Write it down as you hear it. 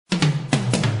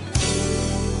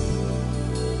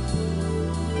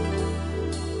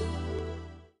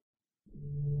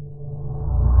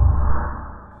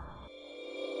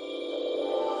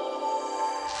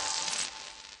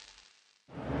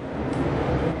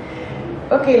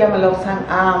Okay, Lama Lobsang,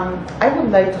 I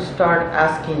would like to start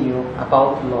asking you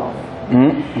about love.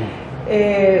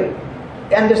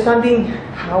 Understanding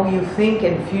how you think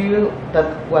and feel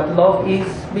that what love is,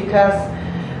 because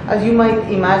as you might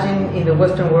imagine in the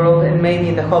Western world and maybe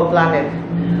in the whole planet,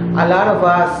 a lot of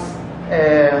us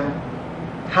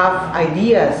have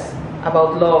ideas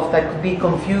about love that could be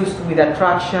confused with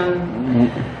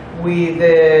attraction, with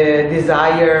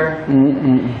desire,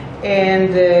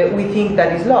 and we think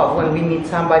that is love when we meet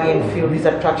somebody and feel this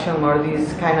attraction or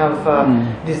this kind of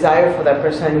desire for that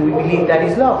person. We believe that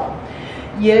is love.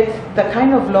 Yet the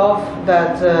kind of love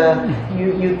that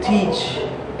you teach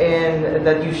and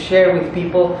that you share with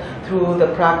people through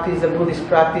the practice, the Buddhist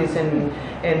practice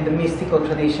and the mystical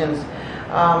traditions,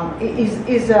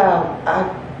 is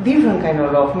a different kind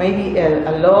of love, maybe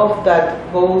a love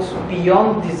that goes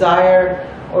beyond desire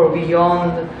or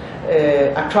beyond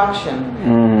attraction.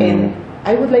 And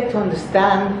I would like to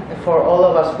understand, for all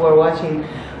of us who are watching,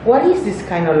 what is this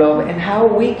kind of love and how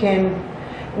we can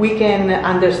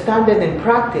understand it and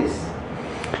practice.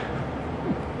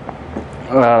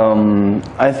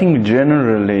 I think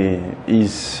generally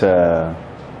is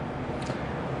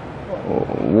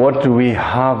what we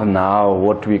have now,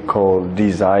 what we call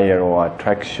desire or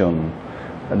attraction,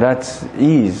 that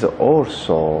is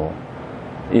also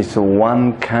is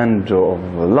one kind of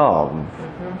love.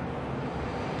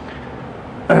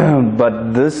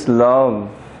 But this love,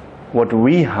 what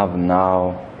we have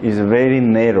now, is very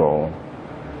narrow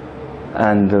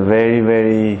and very,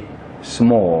 very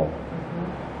small.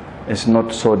 It's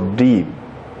not so deep.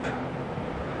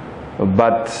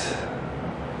 But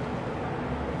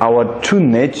our true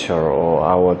nature, or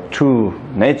our true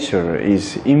nature,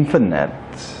 is infinite.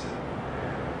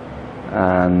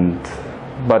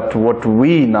 But what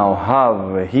we now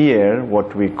have here,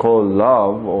 what we call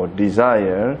love or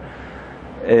desire,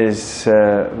 is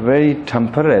very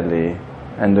temporary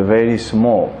and very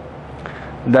small.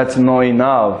 That's not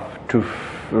enough to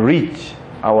reach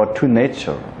our true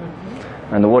nature.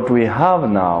 And what we have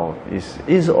now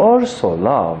is also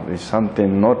love, is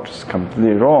something not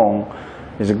completely wrong,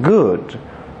 is good,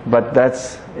 but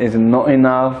that's not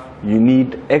enough. You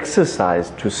need exercise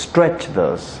to stretch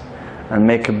this and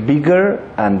make it bigger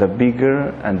and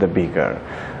bigger and bigger.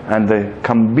 And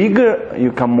become bigger,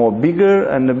 you come more bigger,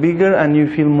 and you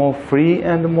feel more free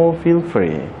and more feel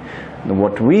free. And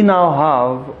what we now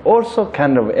have also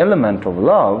kind of element of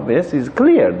love, yes, is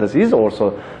clear. This is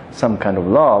also some kind of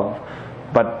love,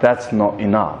 but that's not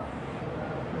enough.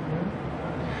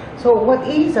 So what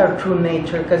is our true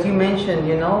nature? Because you mentioned,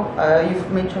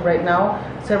 you've mentioned right now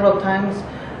several times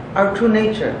our true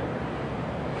nature.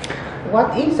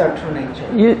 What is our true nature?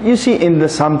 You see,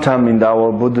 sometime in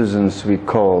our Buddhisms we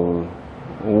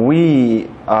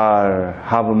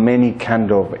have many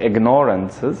kind of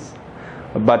ignorances,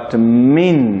 but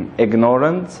main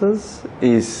ignorances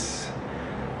is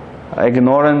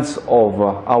ignorance of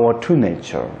our true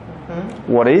nature.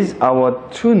 What is our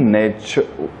true nature?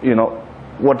 We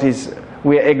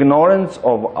are ignorance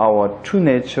of our true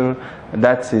nature.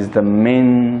 That is the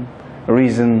main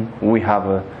reason we have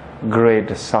a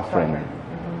great suffering.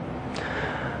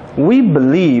 We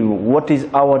believe what is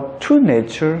our true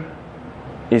nature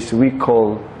is we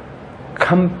call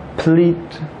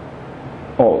complete,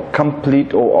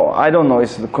 or I don't know,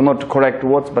 it's not correct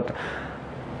words, but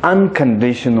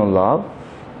unconditional love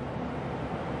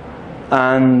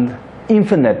and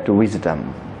infinite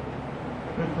wisdom.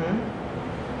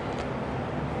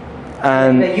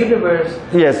 And the universe,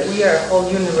 yes, we are a whole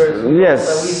universe with yes,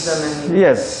 all the wisdom and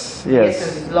yes, the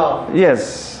essence is love.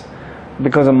 Yes,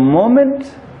 because a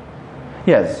moment,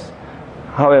 yes.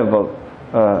 However,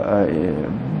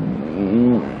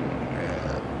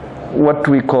 what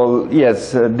we call,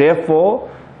 yes, therefore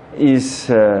is,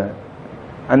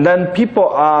 and then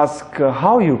people ask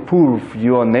how you prove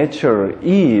your nature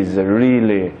is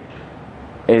really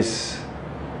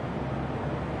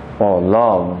or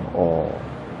love or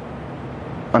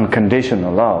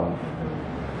unconditional love.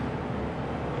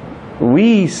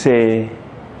 We say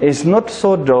it's not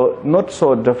so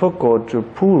difficult to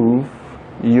prove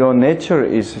your nature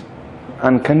is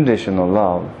unconditional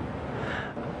love.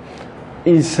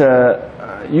 You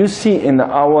see in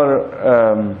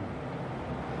our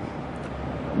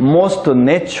most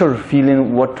nature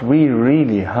feeling what we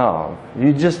really have.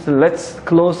 You just let's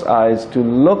close eyes to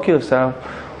look yourself.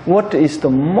 What is the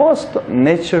most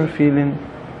nature feeling?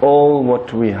 All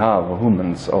what we have,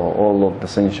 humans or all of the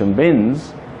sentient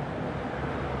beings,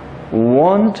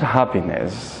 want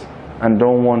happiness and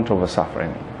don't want over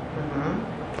suffering.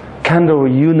 Kind of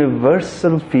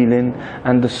universal feeling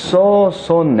and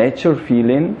so nature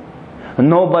feeling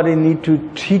Nobody need to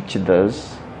teach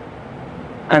this.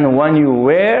 And when you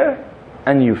wear,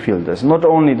 and you feel this, not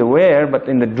only the wear, but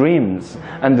in the dreams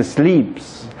and the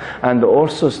sleeps, and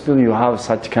also still you have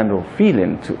such kind of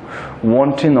feeling to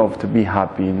wanting of to be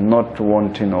happy, not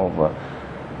wanting of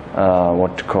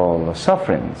what you call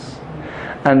sufferings.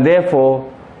 And therefore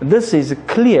this is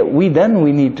clear. We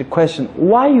need to question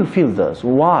why you feel this,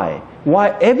 why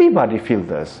everybody feel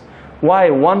this, why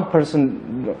one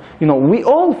person, we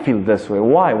all feel this way,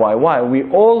 why we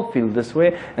all feel this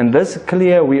way. And this is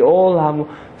clear, we all have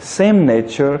same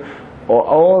nature, or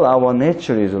all our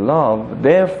nature is love.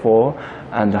 Therefore,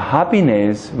 and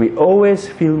happiness, we always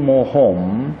feel more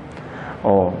home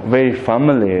or very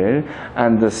familiar,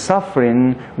 and the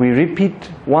suffering we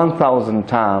repeat 1,000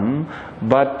 times,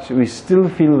 but we still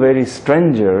feel very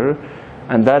stranger.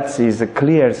 And that is a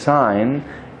clear sign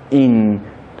in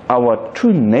our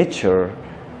true nature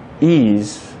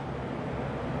is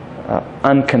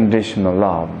unconditional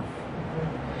love.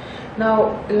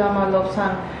 Now, Lama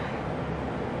Lobsang,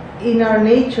 in our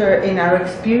nature, in our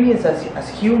experience as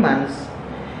humans,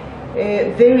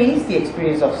 there is the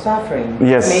experience of suffering.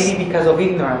 Yes. Maybe because of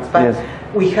ignorance, but yes,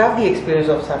 we have the experience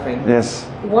of suffering. Yes.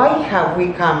 Why have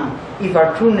we come, if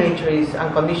our true nature is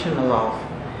unconditional love,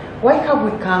 why have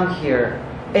we come here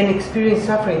and experience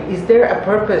suffering? Is there a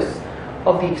purpose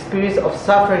of the experience of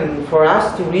suffering for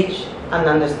us to reach an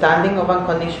understanding of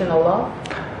unconditional love?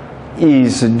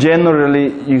 Is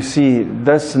generally, you see,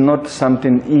 that's not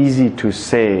something easy to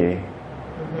say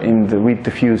with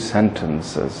a few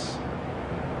sentences.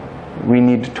 We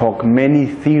need to talk many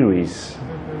theories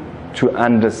to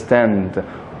understand.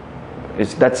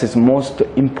 That's its most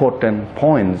important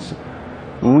points.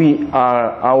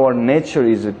 Our nature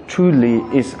is truly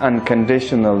is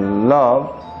unconditional love,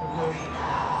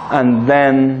 and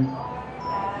then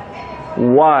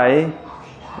why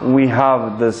we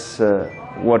have this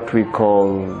what we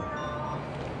call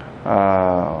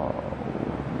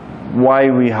why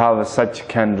we have such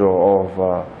kind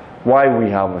of why we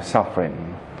have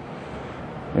suffering,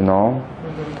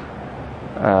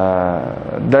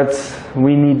 that's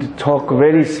we need to talk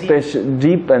very special,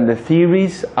 deep, and the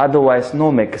theories, otherwise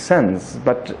no make sense.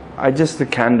 But I just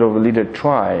kind of little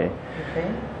try.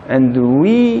 Okay. And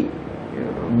we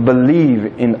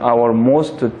believe in our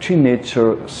most true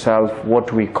nature self,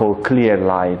 what we call clear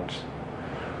light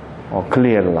or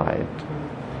clear light.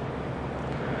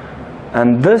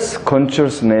 And this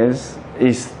consciousness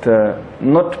is the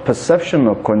not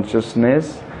perceptional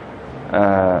consciousness,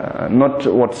 not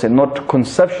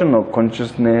conceptual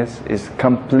consciousness, is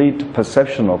complete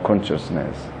perceptional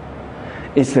consciousness.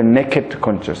 It's a naked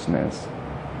consciousness.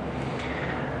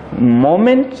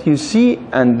 Moment you see,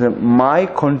 and my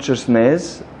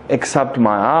consciousness, except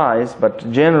my eyes, but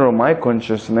general my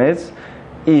consciousness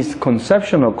is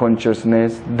conceptual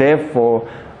consciousness. Therefore,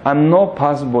 I'm not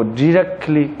possible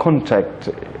directly contact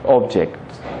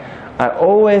objects. I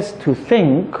always to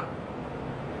think,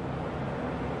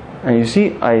 and you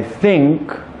see, I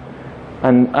think,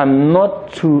 and I'm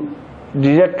not to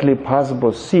directly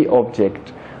possible see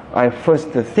object. I first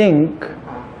think,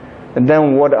 and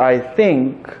then what I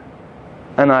think,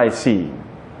 and I see.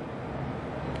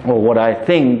 Or what I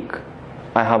think,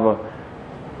 I have a,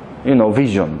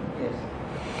 vision. Yes.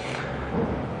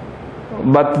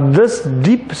 But this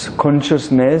deep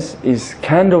consciousness is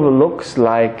kind of looks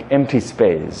like empty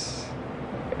space.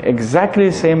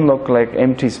 Exactly same look like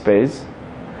empty space,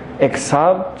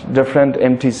 except different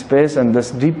empty space, and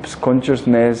this deep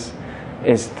consciousness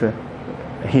is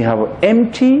he have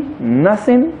empty,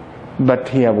 nothing, but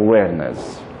he have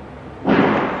awareness.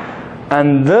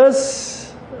 And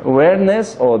this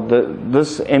awareness, or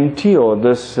this empty, or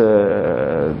this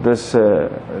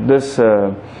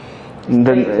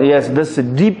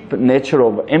deep nature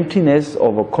of emptiness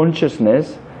of a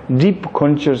consciousness, deep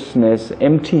consciousness,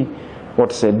 empty,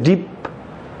 deep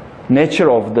nature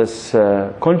of this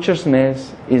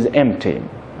consciousness is empty.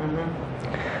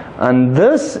 And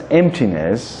this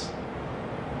emptiness,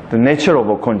 the nature of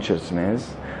a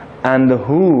consciousness, and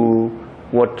who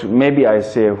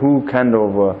kind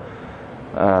of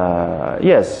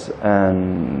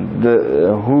and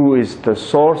who is the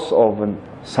source of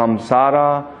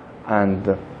samsara,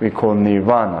 and we call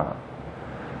nirvana.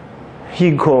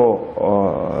 He go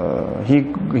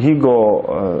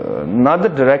another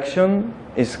direction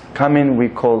is coming, we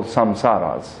call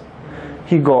samsaras.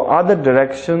 He go other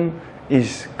direction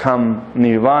is come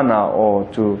nirvana, or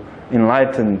to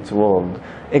enlightened world.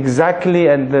 Exactly,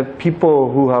 and the people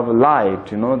who have light,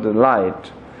 the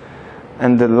light.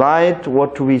 And the light,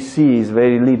 what we see is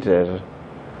very little.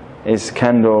 It's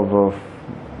kind of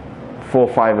 4 or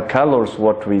 5 colors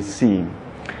what we see.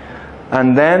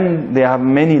 And then they have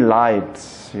many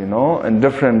lights, you know, and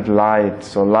different lights.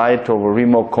 So light over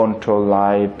remote control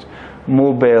light,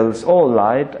 mobiles, all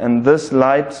light. And this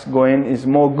lights going is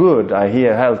more good, I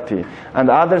hear, healthy. And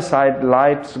the other side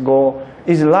lights go,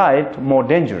 is light more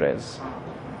dangerous.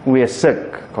 We are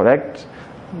sick, correct?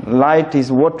 Light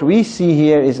is what we see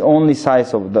here is only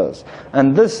size of this.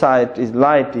 And this side is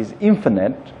light is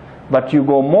infinite, but you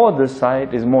go more this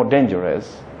side is more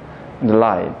dangerous, the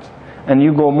light. And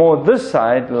you go more this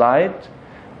side, light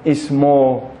is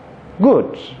more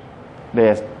good.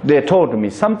 They told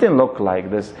me something look like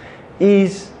this.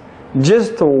 Is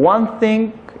just one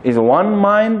thing, is one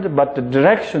mind, but the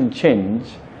direction change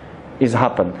is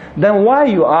happen. Then why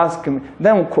you ask me,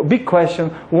 then big question,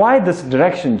 why this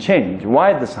direction change?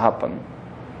 Why this happen?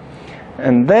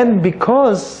 And then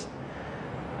because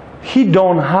he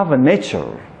don't have a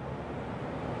nature.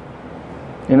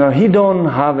 You know, he don't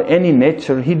have any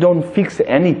nature, he don't fix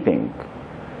anything.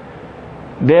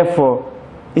 Therefore,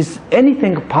 is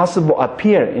anything possible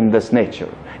appear in this nature?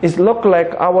 It look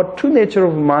like our true nature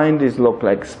of mind is look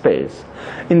like space.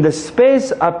 In the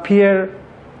space appear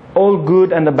all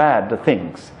good and bad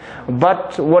things.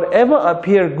 But whatever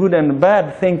appear good and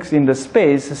bad things in the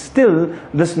space, still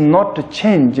does not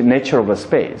change the nature of a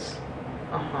space.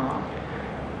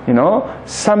 You know,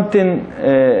 something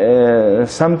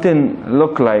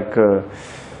look like,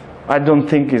 I don't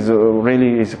think is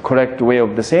really is a correct way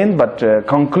of the saying, but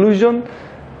conclusion,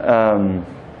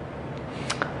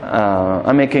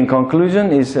 I'm making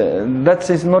conclusion is that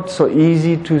is not so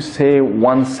easy to say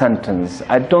one sentence.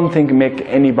 I don't think make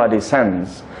anybody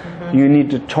sense. You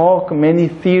need to talk many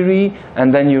theory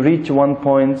and then you reach one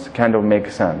point kind of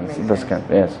make sense.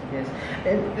 Yes. Yes.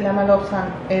 Lama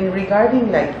Lobsang, and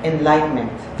regarding like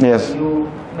enlightenment, yes, you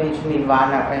mentioned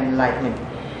nirvana or enlightenment.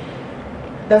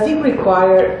 Does it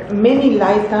require many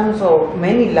lifetimes or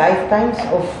many lifetimes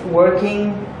of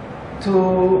working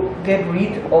to get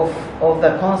rid of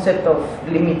the concept of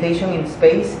limitation in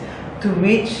space to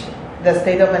reach the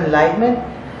state of enlightenment?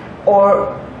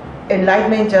 Or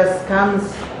enlightenment just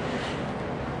comes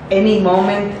any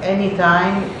moment, any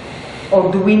time? Or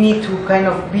do we need to kind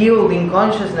of build in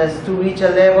consciousness to reach a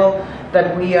level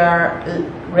that we are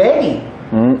ready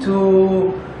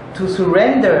to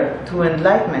surrender to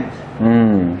enlightenment?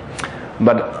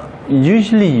 But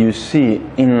usually you see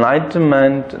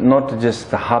enlightenment not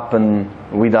just happen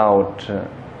without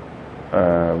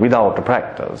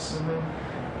practice,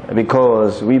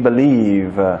 because we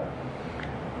believe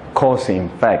cause and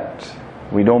effect.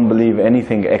 We don't believe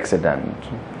anything accident.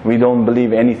 We don't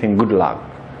believe anything good luck.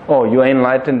 Oh, you are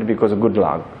enlightened because of good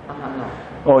luck. No.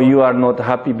 Or you are not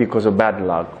happy because of bad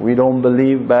luck. We don't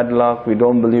believe bad luck. We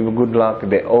don't believe good luck.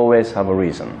 They always have a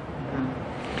reason.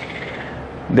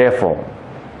 Therefore,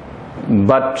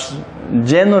 but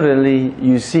generally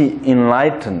you see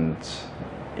enlightened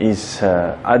is,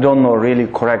 I don't know really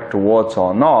correct words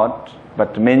or not,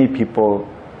 but many people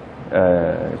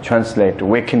translate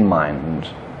waking mind.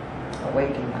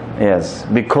 Waking mind. Yes,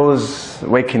 because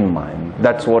waking mind,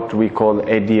 that's what we call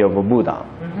idea of a Buddha.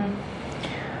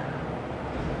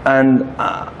 And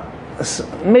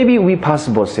maybe we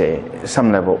possible say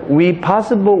some level, we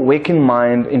possible waking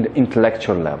mind in the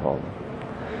intellectual level.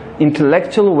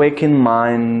 Intellectual waking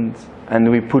mind,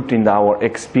 and we put in our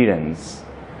experience.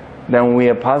 Then we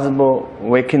are possible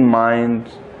waking mind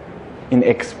in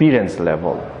experience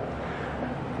level.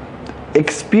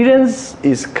 Experience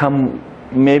is come,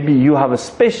 maybe you have a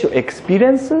special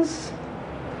experiences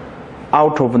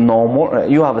out of normal,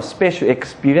 you have a special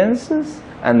experiences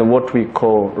and what we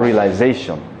call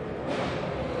realization.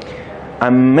 I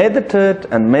meditate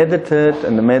and meditate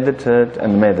and meditate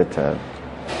and meditate.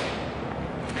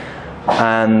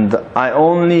 And I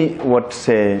only what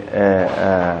say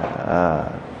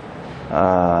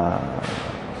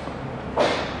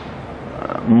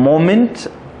moment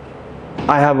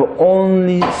I have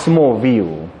only small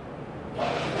view.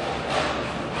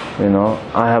 You know,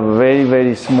 I have a very,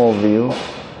 very small view,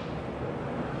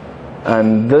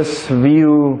 and this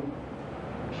view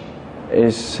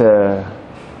is very,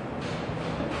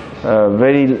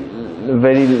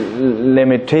 very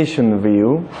limitation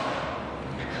view.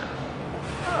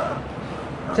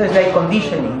 So it's like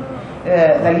conditioning.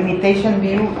 The limitation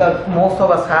view that most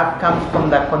of us have comes from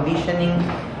the conditioning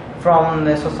from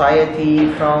the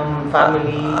society, from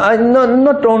family.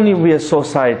 Not only we are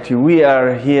society, we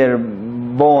are here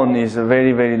born is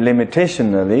very, very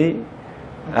limitationally,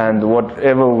 and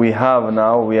whatever we have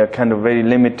now, we are kind of very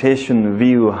limitation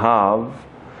view have.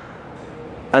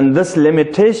 And this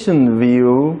limitation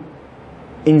view,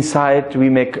 inside we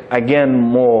make again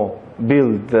more,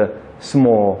 build the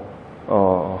small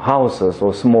houses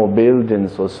or small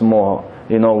buildings or small,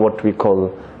 you know, what we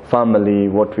call family,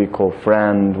 what we call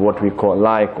friend, what we call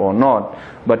like or not.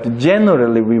 But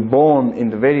generally we're born in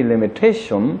the very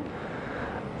limitation,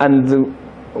 and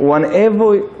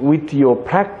whenever with your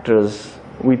practice,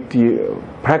 with the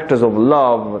practice of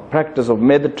love, practice of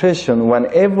meditation,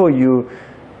 whenever you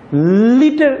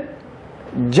little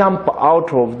jump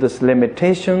out of this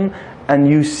limitation and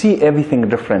you see everything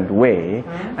different way,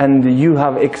 and you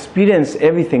have experienced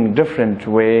everything different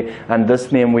way, and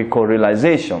this name we call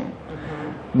realization.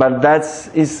 But that's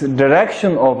is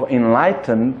direction of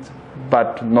enlightened,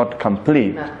 but not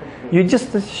complete. You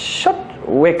just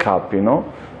wake up, you know,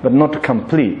 but not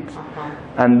complete.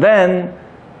 And then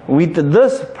with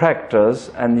this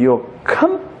practice, and you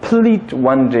complete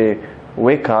one day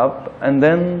wake up, and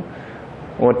then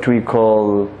what we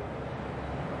call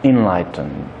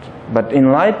enlightened. But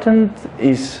enlightened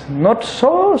is not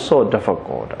so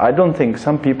difficult. I don't think,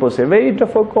 some people say very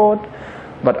difficult,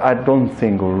 but I don't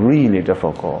think really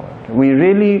difficult. We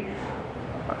really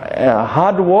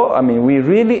hard work, I mean, we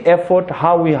really effort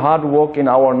how we hard work in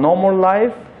our normal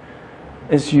life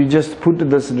is you just put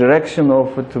this direction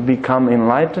of to become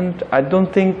enlightened. I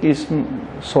don't think it's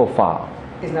so far.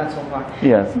 It's not so far.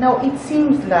 Yes. Now it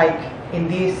seems like in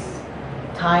this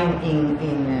time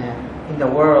in the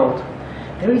world,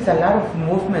 there is a lot of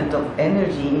movement of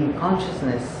energy in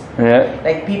consciousness. Yeah.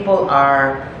 Like people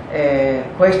are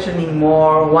questioning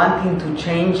more, wanting to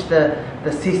change the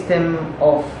system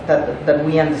of that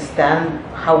we understand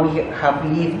how we have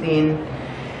lived in.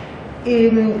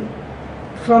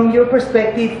 From your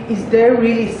perspective, is there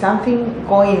really something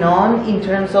going on in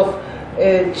terms of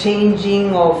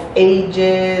changing of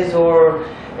ages, or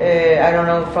I don't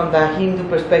know, from the Hindu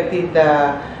perspective,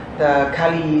 the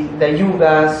Kali, the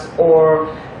yugas,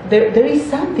 or there is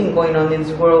something going on in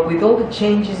this world with all the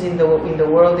changes in the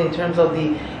world in terms of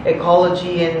the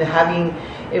ecology and having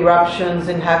eruptions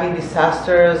and having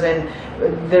disasters, and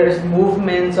there's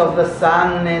movements of the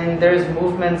sun and there's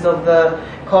movements of the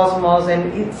cosmos,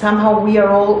 and somehow we are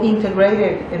all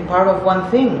integrated in part of one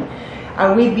thing.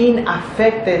 Are we being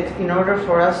affected in order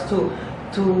for us to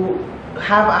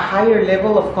have a higher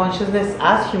level of consciousness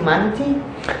as humanity?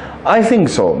 I think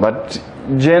so, but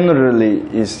generally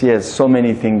is yes, so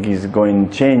many things is going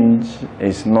to change.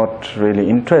 It's not really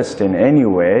interested in any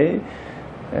way.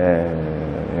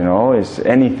 You know, it's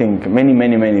anything,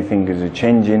 many things is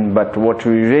changing. But what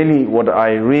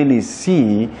I really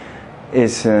see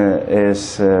is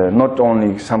not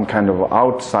only some kind of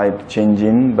outside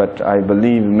changing, but I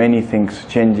believe many things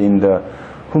change in the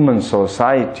human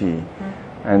society,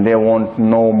 and they want to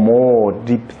know more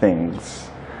deep things,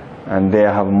 and they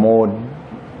have more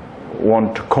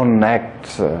want to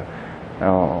connect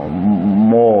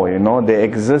more. You know, they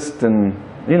exist in,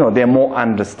 you know, they more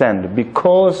understand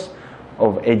because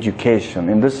of education.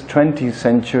 In this 20th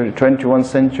century, 21st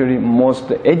century,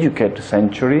 most educated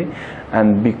century,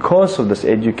 and because of this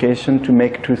education,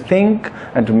 to think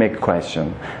and to make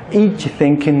question. Each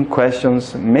thinking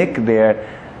questions make their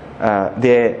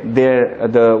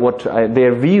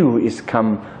view is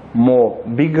come more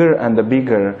bigger and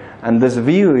bigger, and this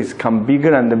view is come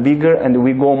bigger and bigger, and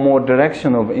we go more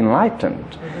direction of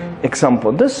enlightened.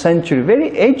 Example, this century,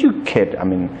 very educated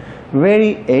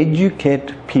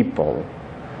people,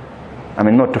 I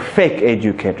mean not to fake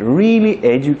educate, really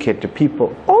educated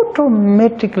people,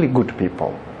 automatically good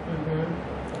people.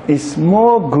 It's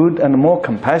more good and more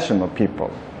compassionate people.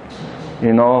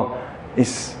 You know,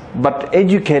 but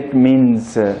educate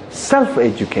means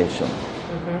self-education.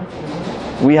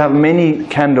 We have many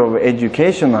kind of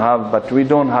education but we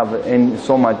don't have any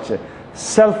so much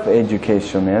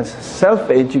self-education. Yes,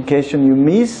 self-education you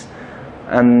miss,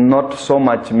 and not so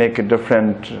much make a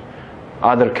different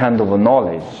other kind of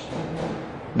knowledge.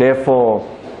 Therefore,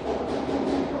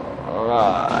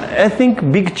 I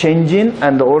think big changing,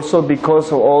 and also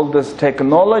because of all these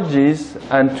technologies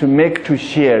and to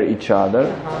share each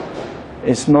other.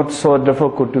 It's not so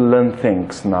difficult to learn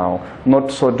things now,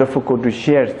 not so difficult to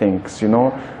share things, you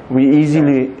know. We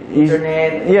easily...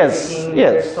 Internet, yes.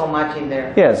 There's so much in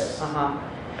there. Yes. Lama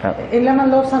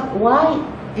Lobsang, why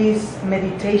is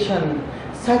meditation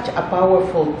such a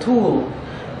powerful tool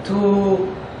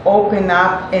to open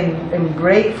up and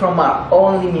break from our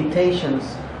own limitations?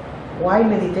 Why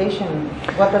meditation?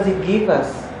 What does it give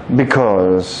us?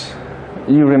 Because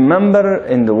you remember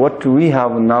in what we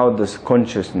have now, this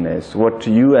consciousness, what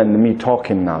you and me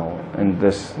talking now, and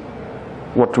this,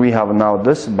 what we have now,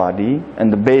 this body,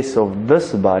 and the base of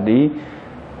this body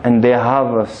and they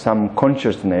have some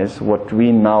consciousness, what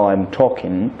we now I'm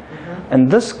talking, and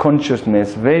this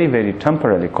consciousness, very, very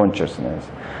temporary consciousness,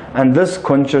 and this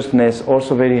consciousness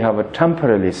also very have a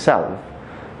temporary self,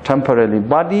 temporary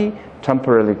body,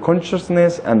 temporary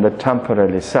consciousness, and the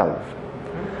temporary self.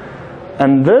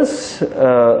 And this,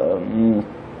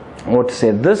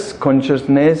 this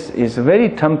consciousness is very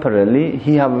temporarily.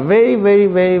 He have very, very,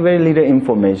 very, very little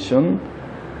information,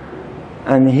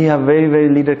 and he have very, very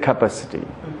little capacity,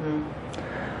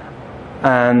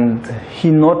 and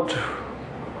he not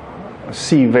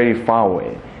see very far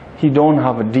away. He don't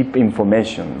have deep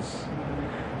informations.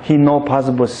 He not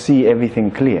possible see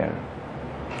everything clear.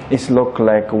 It's look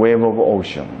like a wave of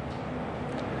ocean.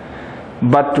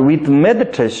 But with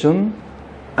meditation,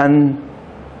 and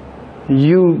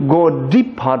you go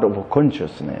deep part of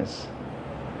consciousness,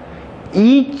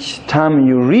 each time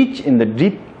you reach in the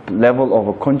deep level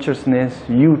of consciousness,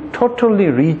 you totally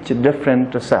reach a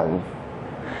different self.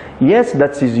 Yes,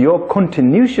 that is your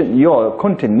continuation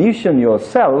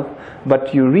yourself,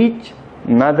 but you reach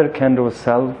another kind of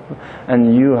self,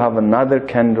 and you have another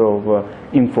kind of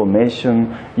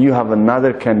information, you have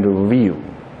another kind of view.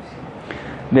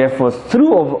 Therefore,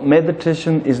 through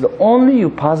meditation is the only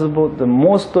possible, the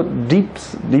most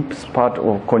deepest part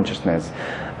of consciousness.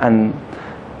 And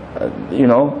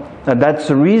that's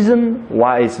the reason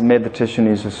why meditation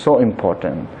is so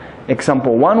important.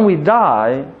 Example, when we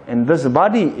die, and this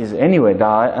body is anyway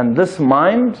die, and this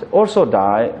mind also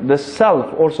die, this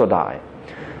self also die.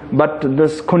 But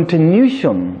this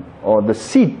continuation, or the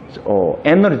seed, or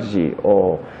energy,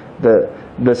 or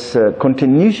this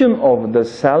continuation of the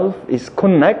self is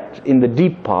connect in the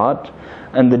deep part,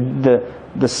 and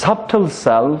the subtle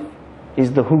self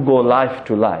is the who go life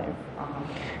to life.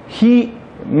 He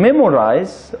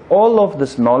memorize all of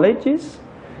this knowledges.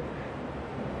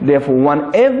 Therefore,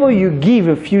 whenever you give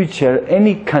a future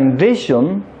any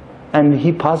condition, and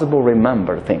he possible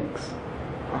remember things.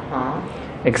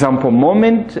 Example,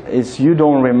 moment is you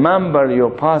don't remember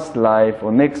your past life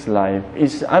or next life.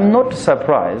 I'm not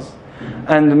surprised,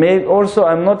 and also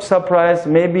I'm not surprised.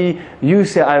 Maybe you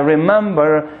say I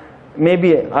remember.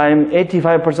 Maybe I'm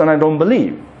 85%. I don't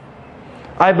believe.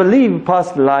 I believe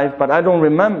past life, but I don't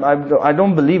remember. I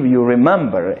don't believe you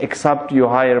remember, except your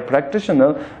higher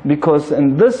practitioner, because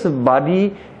in this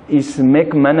body is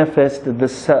make manifest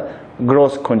this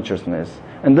gross consciousness,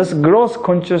 and this gross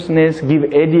consciousness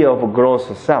give idea of gross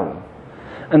self,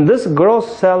 and this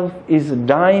gross self is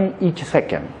dying each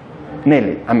second,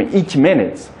 nearly. I mean each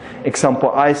minute.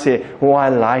 Example, I say, oh, I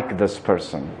like this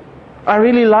person. I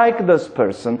really like this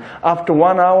person. After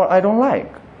 1 hour, I don't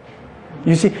like.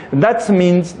 You see, that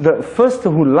means the first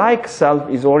who likes self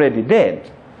is already dead,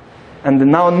 and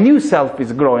now new self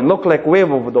is growing, look like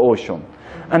wave over the ocean,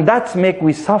 and that's make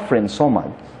we suffering so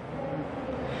much.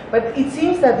 But it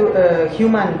seems that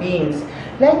human beings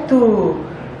like to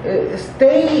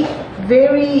stay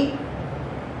very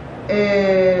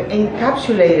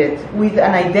encapsulated with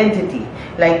an identity.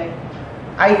 Like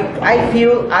I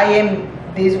feel I am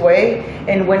this way,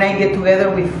 and when I get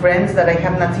together with friends that I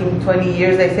have not seen in 20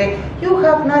 years, they say, you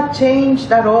have not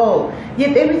changed at all.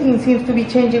 Yet everything seems to be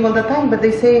changing all the time, but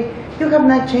they say, you have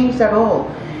not changed at all.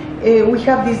 We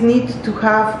have this need to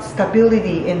have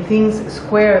stability and things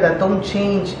square that don't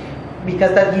change,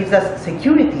 because that gives us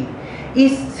security.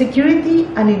 Is security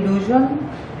an illusion?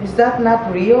 Is that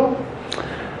not real?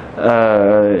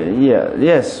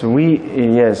 Yes, we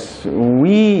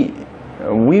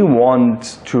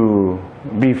want to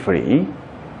be free,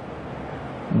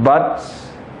 but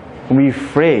we're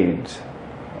afraid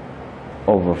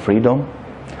of freedom,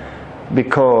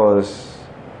 because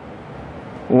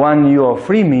when you are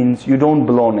free means you don't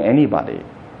belong to anybody.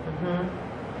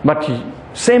 But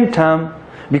same time,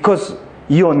 because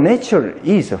your nature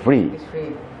is free,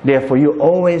 therefore you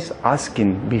always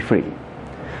asking be free.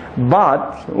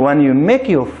 But when you make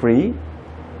you free,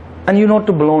 and you not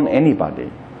to belong to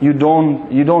anybody, you don't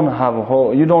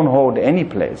hold any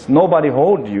place. Nobody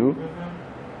hold you,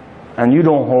 and you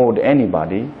don't hold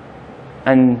anybody,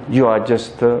 and you are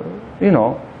just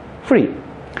free.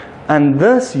 And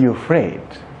thus you're afraid.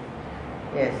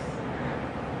 Yes.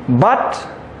 But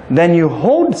then you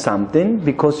hold something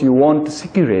because you want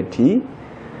security,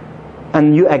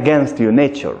 and you against your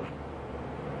nature.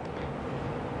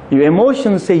 Your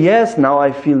emotions say, yes, now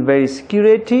I feel very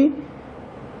security,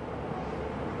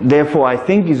 therefore I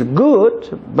think it's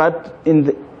good, but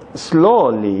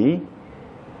slowly,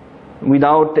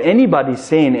 without anybody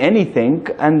saying anything,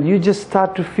 and you just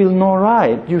start to feel no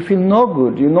right, you feel no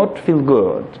good, you not feel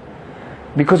good,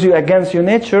 because you're against your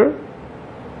nature.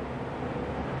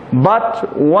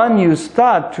 But when you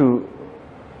start to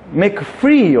make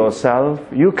free yourself,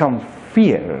 you can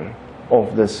fear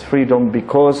of this freedom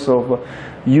because of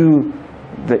you,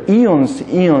 the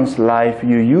eons life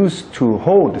you used to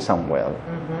hold somewhere.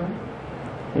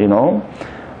 You know,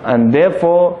 and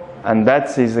therefore, and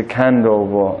that is a kind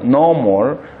of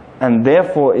normal, and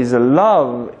therefore is a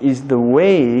love is the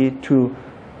way to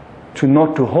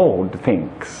not to hold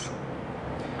things,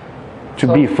 to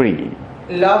so be free.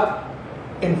 Love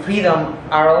and freedom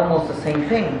are almost the same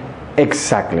thing.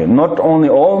 Exactly. Not only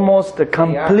almost the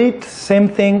complete same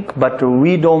thing, but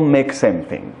we don't make same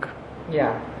thing.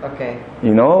 Yeah, okay.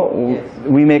 You know, Yes.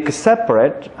 we make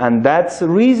separate, and that's the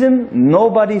reason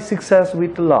nobody success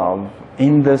with love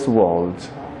in this world.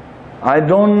 I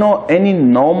don't know any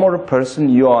normal person.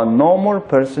 You are a normal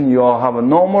person, you have a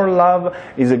normal love,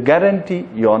 is a guarantee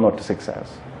you are not a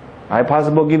success. I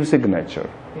possible give signature.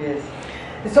 Yes.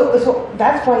 So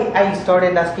that's why I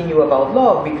started asking you about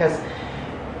love, because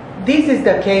this is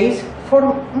the case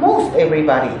for most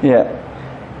everybody. Yeah.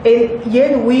 And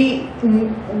yet we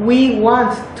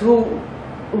want to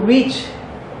reach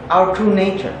our true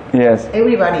nature. Yes.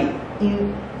 Everybody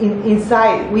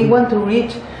inside, we want to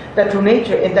reach the true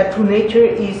nature, and that true nature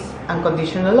is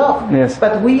unconditional love. Yes.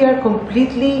 But we are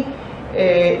completely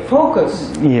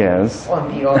focused Yes.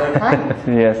 on the other kind.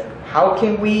 Yes. How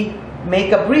can we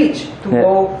make a bridge to Yeah.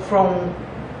 go from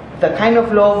the kind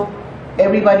of love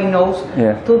everybody knows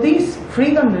to this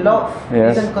freedom love,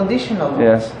 Yes. this unconditional love?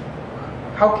 Yes.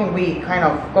 How can we kind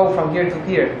of go from here to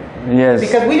here? Yes.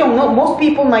 Because we don't know, most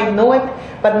people might know it,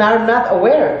 but are not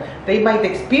aware. They might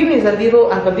experience a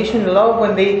little unconditional love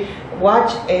when they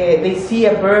watch, they see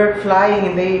a bird flying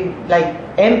and they like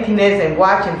emptiness and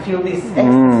watch and feel this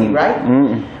ecstasy, right?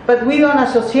 But we don't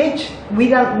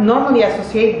normally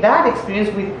associate that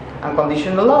experience with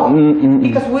unconditional love.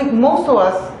 Because most of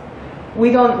us,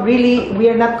 we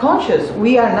are not conscious,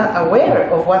 we are not aware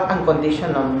of what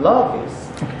unconditional love is.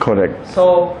 Correct.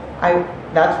 So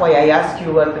that's why I asked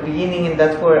you at the beginning, and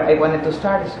that's where I wanted to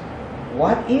start, is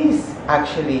what is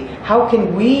actually, how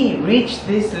can we reach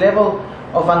this level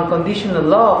of unconditional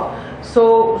love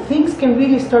so things can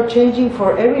really start changing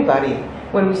for everybody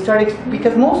when we start,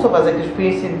 because most of us are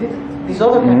experiencing this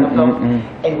other kind of love,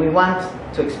 and we want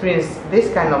to experience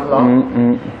this kind of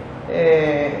love.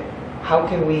 How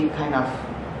can we kind of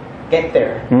get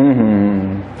there?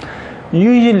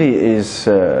 Usually is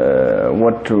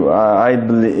I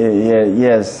believe,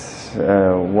 yes,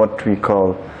 what we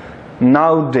call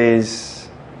nowadays,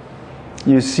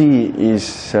 you see,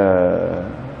 is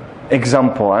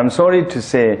example. I'm sorry to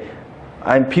say,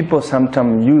 people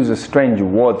sometimes use strange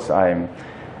words.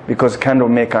 Because kind of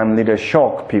make I'm little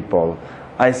shock people.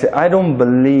 I say I don't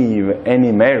believe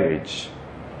any marriage.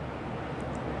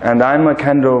 And I'm a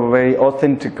kind of very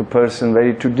authentic person,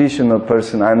 very traditional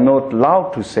person. I'm not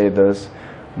allowed to say this,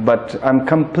 but I'm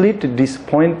completely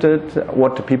disappointed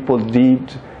what people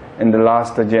did in the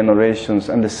last generations,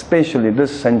 and especially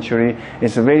this century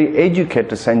is a very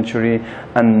educated century,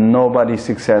 and nobody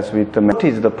success with the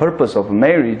marriage. The purpose of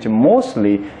marriage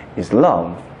mostly is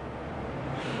love.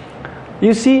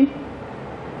 You see,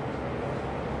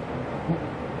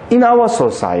 in our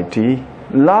society,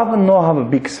 love no have a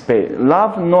big space.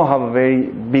 Love no have a very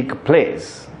big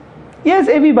place. Yes,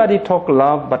 everybody talk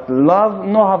love, but love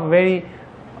no have a very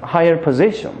higher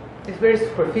position. It's very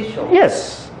superficial.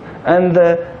 Yes, and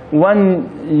when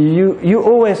you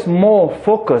always more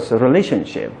focus a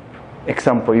relationship.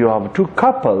 Example, you have two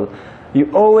couple, you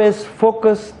always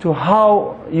focus to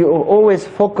how you always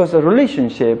focus a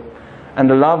relationship, and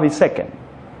the love is second.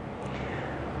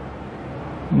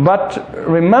 But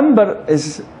remember,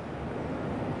 is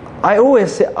I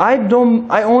always say I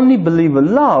only believe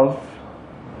in love.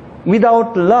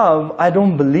 Without love, I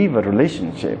don't believe a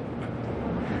relationship.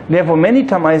 Therefore, many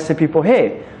times I say people,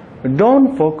 hey,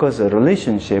 don't focus a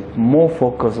relationship, more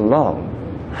focus love.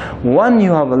 When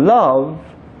you have a love,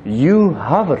 you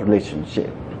have a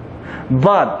relationship.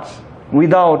 But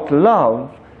without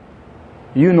love,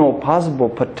 you know possible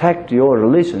protect your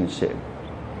relationship.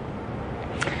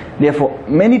 Therefore,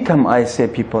 many times I say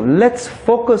people, let's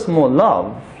focus more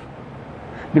love.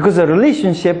 Because a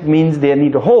relationship means they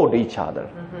need to hold each other.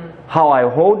 How I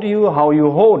hold you, how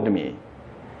you hold me.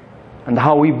 And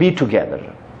how we be together.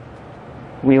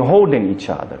 We're holding each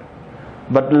other.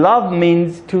 But love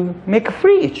means to make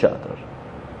free each other.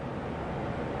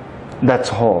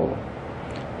 That's all.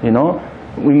 You know,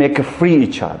 we make free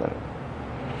each other.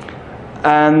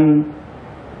 And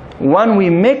when we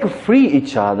make free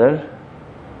each other,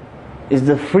 is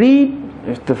the free,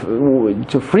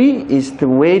 to free is the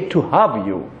way to have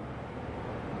you.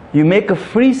 You make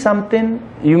free something,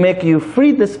 you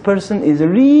free this person is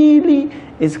really,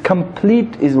 is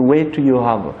complete, is way to you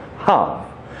have.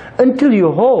 Until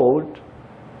you hold,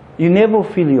 you never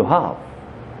feel you have.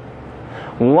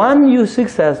 When you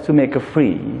success to make a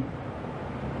free,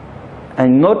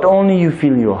 and not only you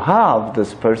feel you have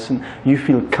this person, you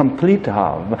feel complete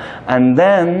have. And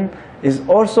then is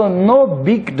also no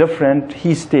big difference,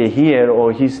 he stay here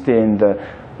or he stay in the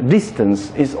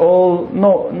distance, is all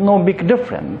no big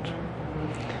difference.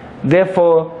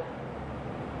 Therefore,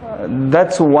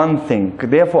 that's one thing.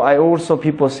 Therefore, I also,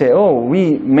 people say, oh,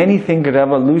 many think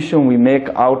revolution we make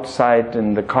outside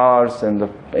in the cars and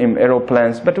in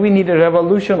aeroplanes, but we need a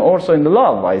revolution also in the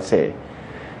love, I say.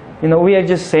 You know, we are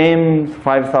just same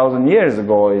 5,000 years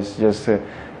ago. It's just,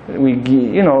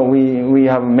 we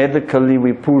have medically,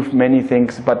 we prove many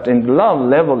things, but in the love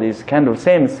level is kind of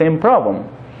same problem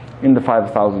in the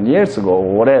 5,000 years ago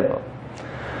or whatever.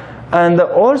 And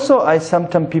also,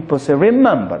 sometimes people say,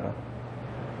 remember,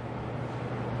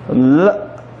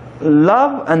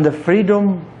 love and the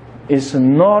freedom is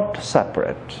not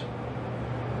separate.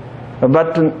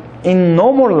 But in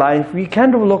normal life, we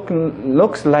kind of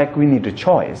looks like we need a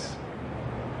choice.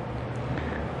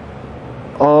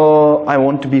 I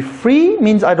want to be free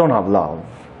means I don't have love.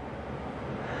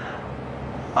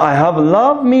 I have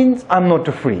love means I'm not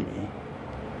free.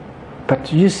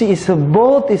 But you see,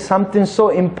 both is something so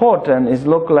important. It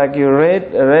look like your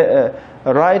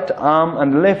right arm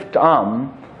and left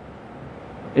arm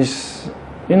is,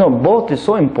 both is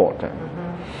so important.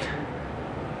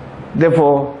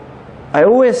 Therefore, I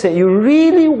always say, you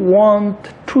really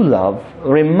want to love.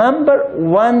 Remember,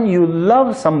 when you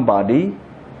love somebody,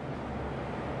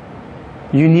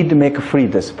 you need to make free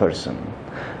this person.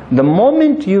 The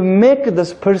moment you make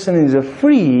this person is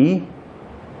free,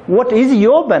 what is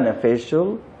your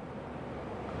beneficial?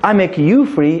 I make you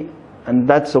free, and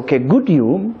that's okay, good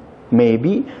you,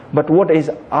 maybe, but what is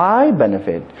I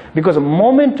benefit? Because the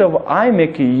moment of I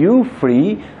make you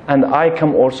free, and I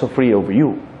come also free over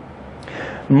you.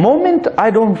 Moment I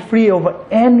don't free over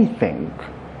anything,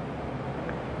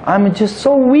 I'm just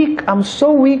so weak, I'm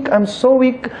so weak, I'm so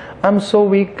weak, I'm so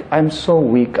weak, I'm so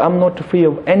weak, I'm not free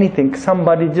of anything.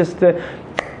 Somebody just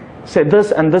say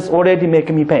this and this already make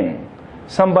me pain.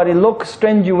 Somebody look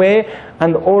strange way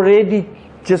and already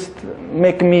just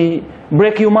make me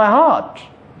break you my heart.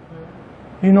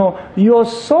 You're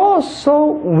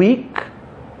so weak,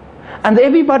 and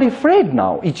everybody afraid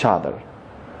now each other.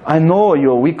 I know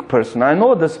you're a weak person, I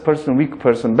know this person weak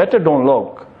person, better don't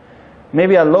look.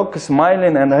 Maybe I look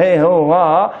smiling and hey ho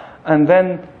ha, and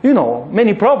then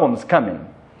many problems coming.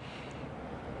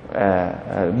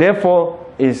 Therefore,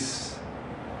 is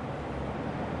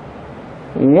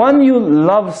when you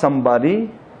love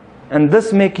somebody, and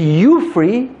this make you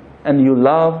free, and you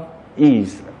love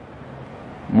is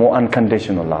more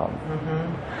unconditional love.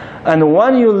 And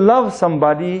when you love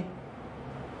somebody,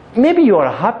 maybe you are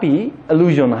happy,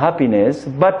 illusion happiness,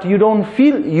 but you don't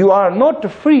feel, you are not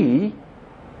free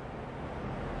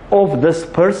of this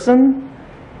person,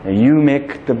 you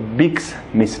make the big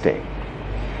mistake.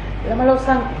 Lama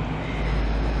Lobsang,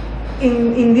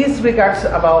 in this regards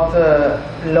about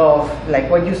love, like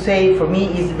what you say, for me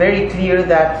is very clear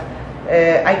that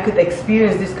I could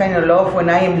experience this kind of love when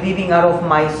I am living out of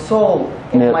my soul,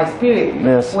 of my spirit.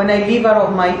 Yes. When I live out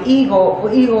of my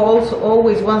ego also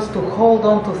always wants to hold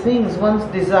on to things, wants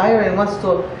desire and wants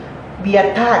to be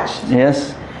attached.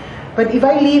 Yes. But if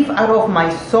I live out of my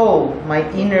soul, my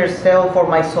inner self, or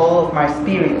my soul of my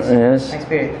spirit, yes. my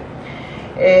spirit,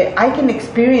 I can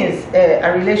experience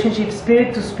a relationship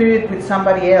spirit to spirit with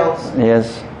somebody else.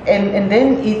 Yes. And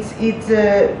then it's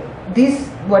this,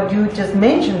 what you just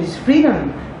mentioned, this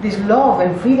freedom, this love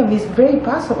and freedom is very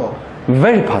possible.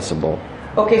 Very possible.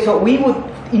 Okay, so we would,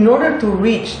 in order to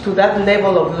reach to that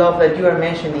level of love that you are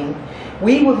mentioning,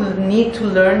 we would need to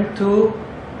learn to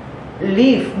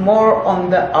live more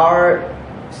on our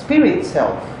spirit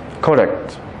self.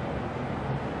 Correct.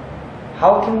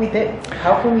 How can we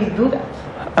do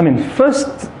that? I mean,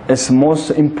 first is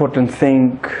most important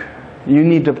thing, you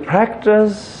need to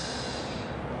practice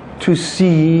to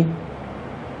see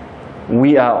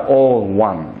we are all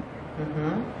one.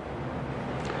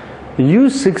 You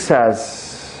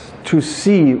success to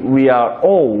see we are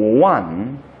all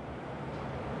one,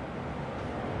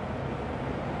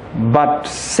 but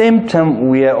same time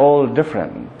we are all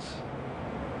different.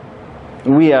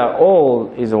 We are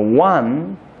all is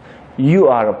one. You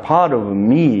are a part of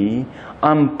me,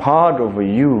 I'm part of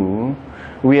you.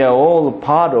 We are all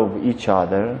part of each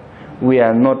other. We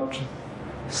are not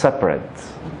separate.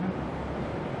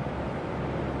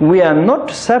 We are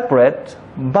not separate,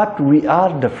 but we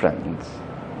are different.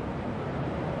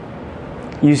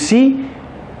 You see,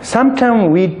 sometimes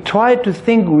we try to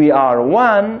think we are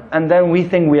one, and then we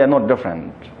think we are not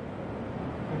different.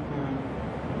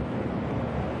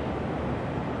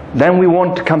 Then we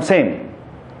want to come same.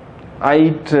 I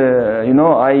eat,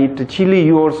 I eat chili,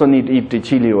 you also need to eat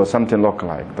chili or something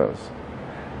like this.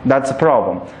 That's a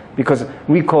problem. Because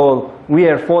we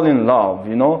are fall in love,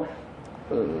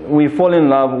 we fall in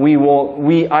love,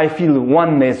 I feel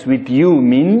oneness with you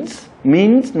means,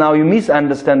 now you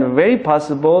misunderstand, very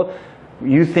possible,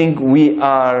 you think we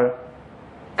are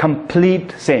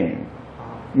complete same.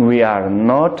 We are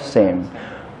not same.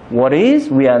 What is?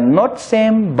 We are not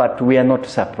same, but we are not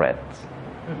separate.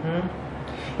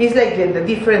 It's like the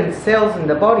different cells in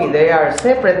the body, they are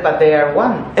separate, but they are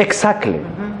one. Exactly.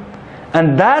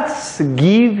 And that's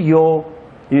give you,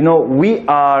 we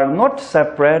are not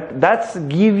separate, that's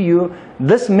give you,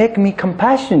 this make me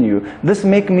compassion you, this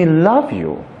make me love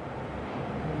you.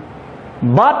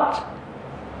 But,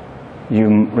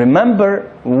 you remember,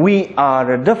 we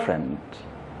are different.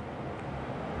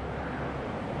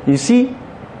 You see,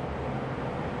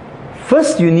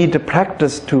 first you need to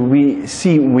practice to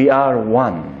see we are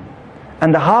one.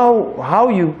 And how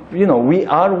we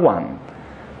are one.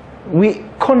 We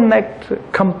connect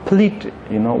complete,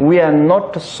 we are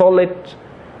not solid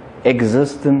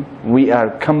existent, we are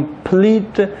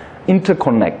complete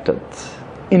interconnected,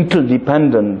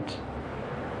 interdependent.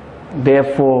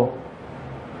 Therefore,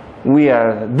 we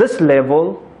are this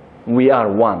level, we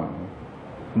are one.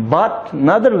 But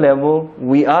another level,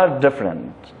 we are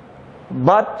different.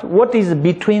 But what is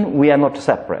between, we are not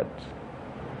separate.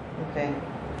 Okay.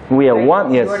 We are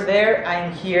one, yes. You are there,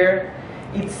 I'm here.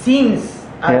 It seems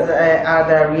as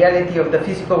the reality of the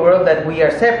physical world that we are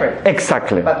separate.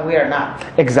 Exactly. But we are not.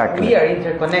 Exactly. We are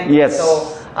interconnected. Yes.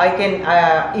 So I can,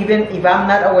 even if I'm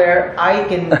not aware, I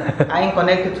am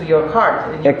connected to your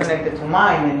heart, and you're connected to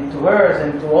mine, and to hers,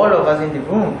 and to all of us in the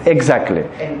room. Exactly.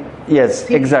 And yes,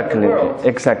 exactly.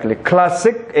 Exactly.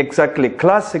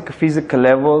 Classic physical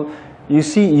level. You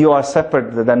see, you are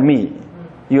separate than me.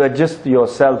 You are just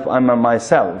yourself, I'm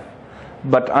myself.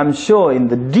 But I'm sure in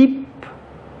the deep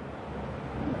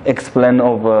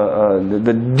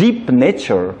the deep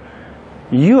nature,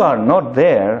 you are not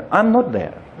there, I'm not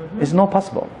there. It's not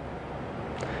possible.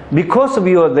 Because of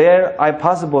you are there, I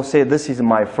possible say this is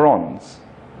my friends.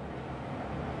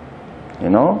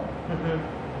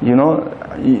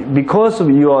 Because of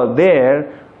you are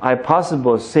there, I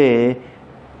possible say,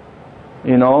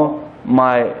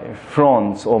 my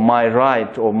friends or my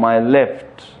right or my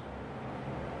left.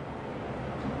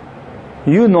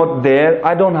 You not there,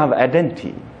 I don't have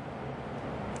identity.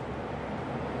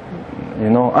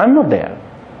 I'm not there.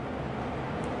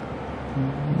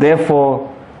 Therefore,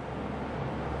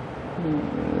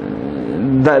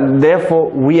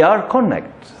 we are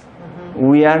connect.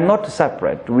 We are not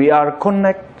separate. We are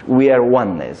connect. We are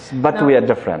oneness, but now, we are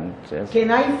different. Yes.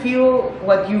 Can I feel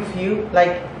what you feel?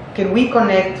 Like, can we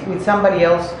connect with somebody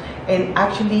else and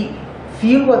actually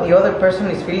feel what the other person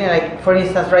is feeling? Like, for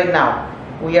instance, right now,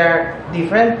 we are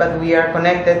different, but we are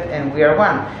connected and we are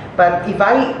one. But if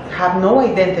I have no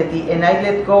identity and I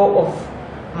let go of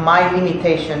my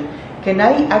limitation, can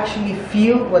I actually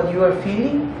feel what you are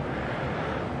feeling?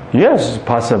 Yes,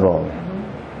 possible.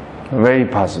 Very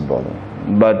possible.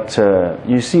 But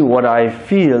you see, what I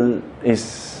feel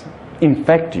is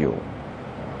infect you.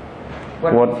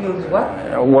 What you feel is what?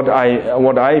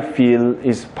 What I feel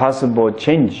is possible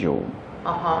change you.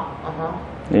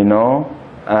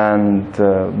 And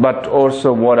but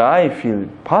also what I feel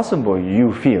possible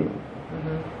you feel.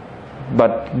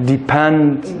 But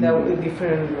depend in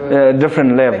a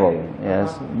different level.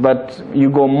 Yes. But you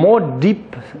go more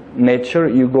deep nature,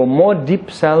 you go more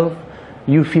deep self,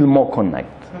 you feel more connect.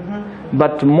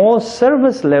 But more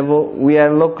service level, we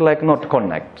are look like not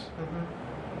connect.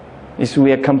 Is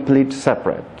we are complete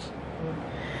separate.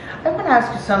 I want to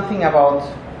ask you something about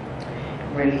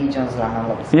religions.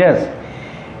 Yes.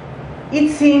 It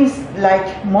seems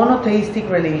like monotheistic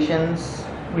religions.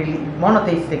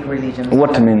 Monotheistic religions.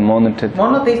 What do you mean monotheistic?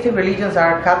 Monotheistic religions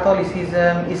are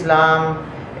Catholicism, Islam,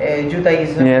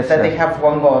 Judaism. Yes, that they have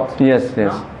one God. Yes,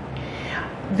 yes. No?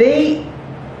 They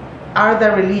are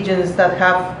the religions that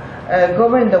have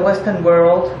governed the Western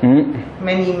world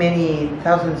many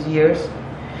thousands of years.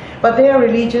 But they are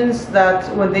religions that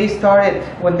when they started,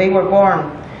 when they were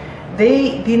born,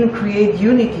 they didn't create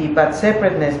unity but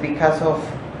separateness because of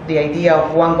the idea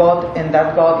of one God, and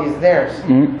that God is theirs.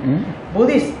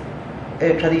 Buddhist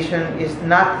tradition is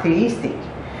not theistic.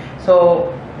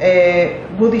 So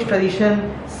Buddhist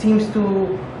tradition seems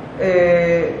to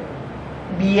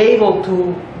be able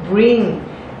to bring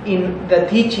in the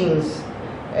teachings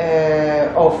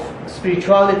of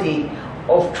spirituality,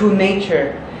 of true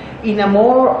nature, in a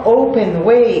more open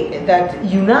way that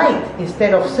unite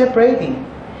instead of separating.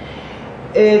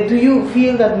 Do you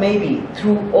feel that maybe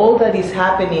through all that is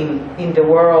happening in the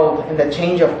world and the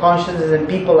change of consciousness and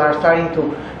people are starting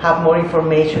to have more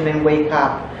information and wake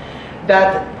up,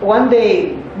 that one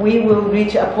day we will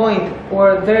reach a point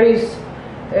where there is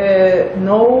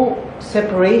no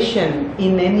separation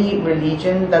in any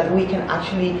religion, that we can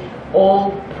actually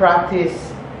all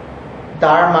practice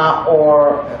Dharma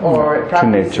or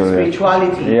practice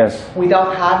spirituality, yes,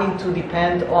 without having to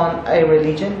depend on a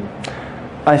religion?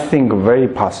 I think very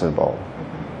possible,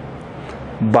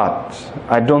 but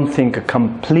I don't think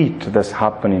complete this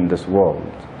happen in this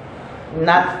world.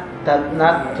 Not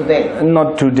today.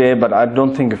 Not today, but I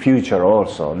don't think future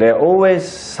also. There are always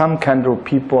some kind of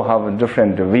people have a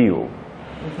different view.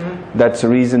 That's the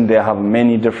reason they have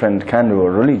many different kind of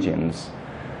religions.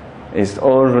 Is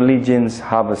all religions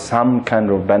have some kind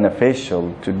of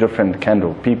beneficial to different kind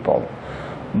of people.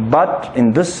 But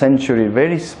in this century,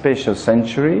 very special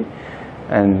century,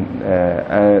 and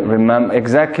remember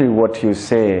exactly what you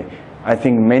say, I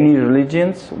think many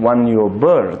religions, when you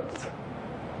birth,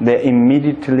 they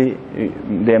immediately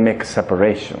they make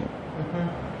separation.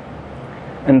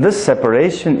 And this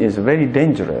separation is very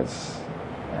dangerous,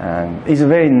 and it's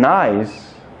very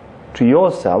nice to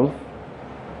yourself,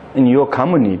 in your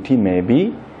community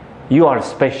maybe, you are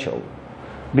special.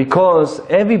 Because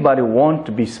everybody wants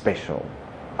to be special.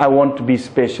 I want to be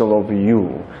special over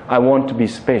you. I want to be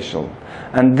special.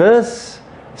 And this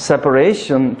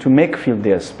separation to make feel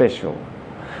they are special.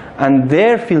 And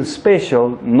they feel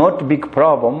special, not big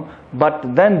problem,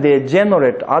 but then they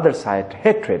generate other side,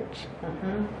 hatred.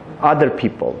 Other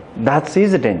people. That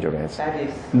is dangerous.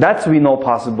 That's we know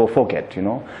possible, forget, you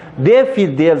know. They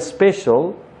feel they are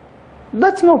special,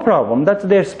 that's no problem, that's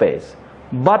their space.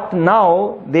 But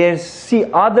now they see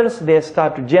others, they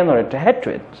start to generate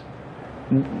hatred.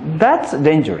 That's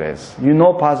dangerous. You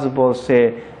know possible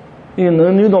say, you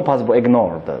know possible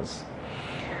ignore this.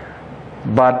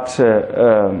 But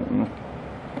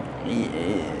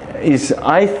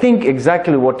I think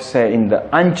exactly what say in the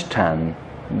Einstein,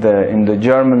 in the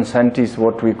German scientist,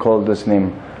 what we call this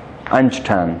name,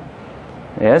 Einstein.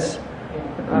 Yes?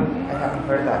 I haven't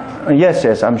heard that.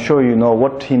 Yes, I'm sure you know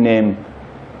what he named.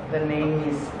 The name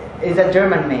is a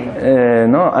German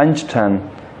name. No, Einstein.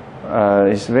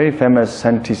 Is very famous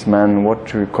scientist man,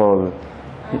 what we call.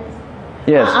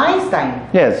 Yes. Einstein.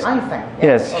 Yes. Einstein.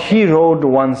 Yes. Okay. He wrote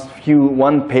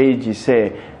one page. He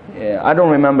say, I don't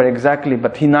remember exactly,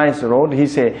 but he nice wrote. He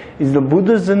say, "Is the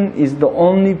Buddhism is the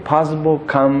only possible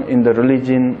come in the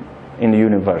religion in the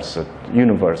universal."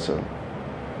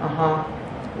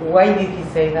 Why did he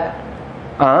say that?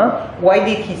 Why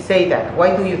did he say that?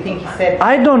 Why do you think he said that?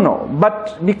 I don't know,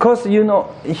 but because you know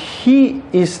he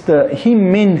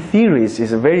main theories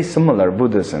is very similar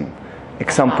Buddhism.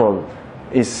 Example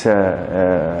is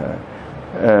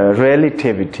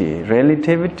relativity.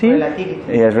 Relativity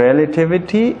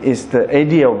is the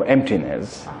idea of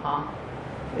emptiness.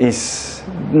 Is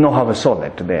no have a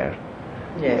solid there.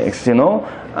 Yes. You know,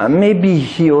 maybe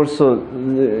he also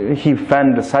he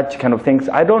found such kind of things.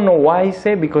 I don't know why he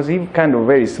say, because he's kind of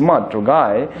very smart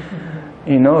guy.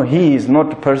 You know, he is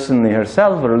not personally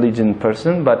herself a religion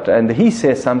person, but and he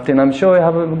says something. I'm sure he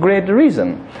have a great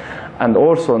reason, and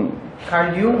also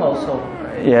Carl Jung also.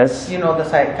 Yes. You know, the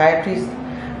psychiatrist,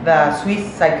 the Swiss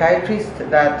psychiatrist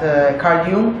that Carl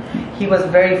Jung. He was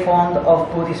very fond of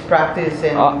Buddhist practice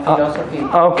and philosophy.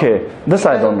 Okay, this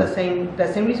I don't know. The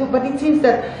same reason, but it seems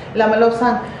that Lama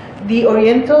Lobsang, the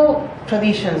Oriental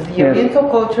traditions, the Oriental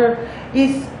culture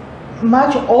is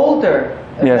much older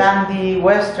than the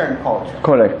Western culture.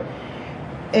 Correct.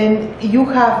 And you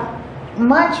have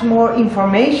much more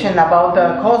information about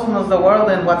the cosmos, the world,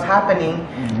 and what's happening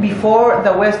before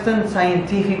the Western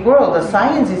scientific world. The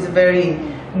science is very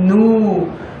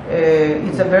new.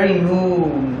 It's a very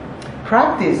new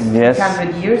practice.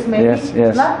 100 years maybe.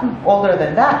 It's not older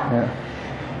than that.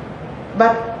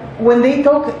 But when they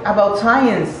talk about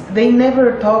science, they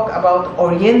never talk about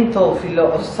Oriental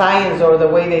science or the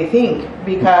way they think,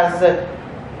 because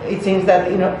it seems that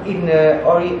in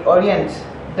Orient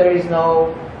there is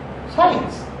no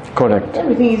science. Correct.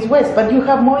 Everything is West, but you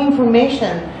have more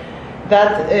information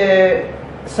that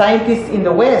scientists in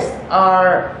the West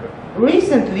are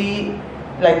recently,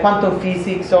 like quantum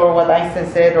physics or what Einstein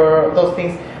said or those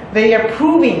things, they are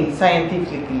proving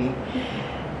scientifically.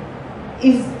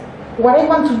 What I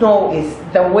want to know is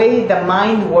the way the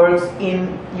mind works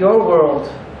in your world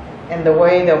and the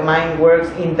way the mind works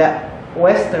in the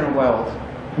Western world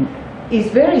is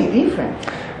very different.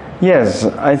 Yes,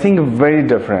 I think very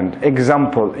different.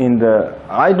 Example,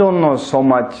 I don't know so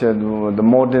much the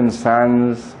modern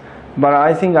science, but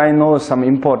I think I know some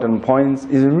important points.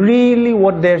 Is really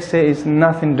what they say is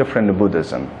nothing different to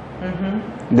Buddhism.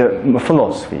 The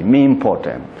philosophy, me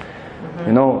important.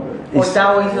 You know, or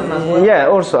Taoism as well. Yeah,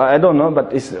 also I don't know,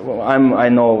 but I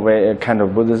know where kind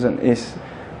of Buddhism is.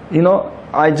 You know,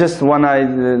 when I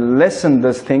listen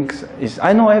these things,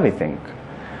 I know everything.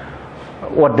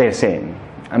 What they're saying,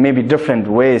 and maybe different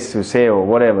ways to say or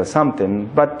whatever something,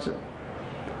 but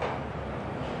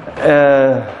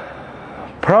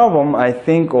problem I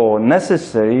think or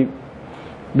necessary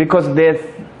because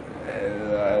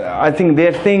I think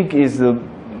their thing is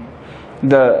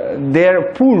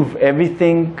they prove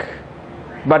everything,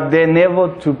 but they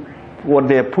never to what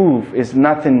they prove is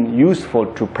nothing useful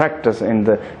to practice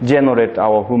and generate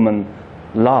our human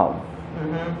love.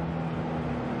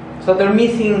 So they're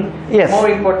missing more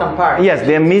important part. Yes,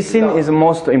 they're missing is the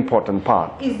most important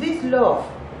part. Is this love,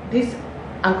 this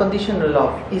unconditional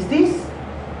love, is this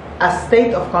a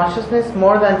state of consciousness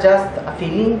more than just a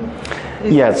feeling?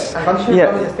 Yes. Unconditional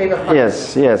love is a state of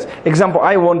consciousness. Yes. Example,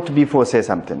 I want to before say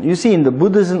something. You see, in the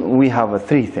Buddhism, we have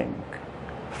three things: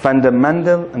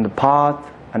 fundamental and path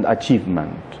and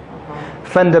achievement.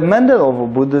 Fundamental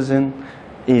of Buddhism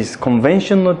is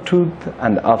conventional truth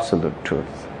and absolute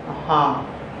truth.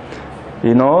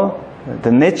 You know,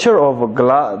 the nature of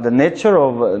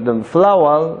the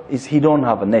flower is he don't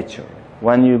have a nature.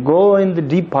 When you go in the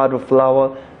deep part of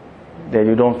flower, there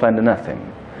you don't find nothing.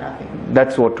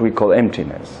 That's what we call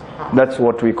emptiness. That's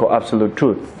what we call absolute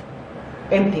truth.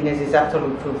 Emptiness is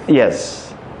absolute truth.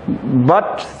 Yes,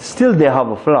 but still they have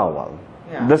a flower.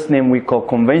 This name we call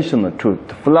conventional truth.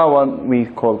 Flower we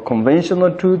call conventional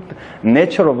truth.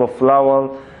 Nature of a flower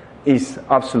is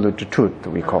absolute truth,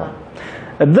 we call.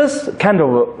 This kind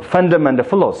of fundamental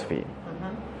philosophy.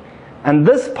 And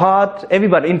this part,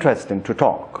 everybody interested to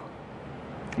talk.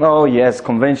 Oh yes,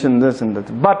 convention, this and that.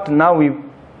 But now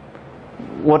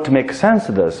what makes sense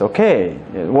to this? Okay,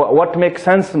 what makes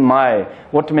sense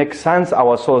what makes sense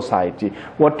our society?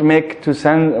 What make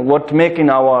in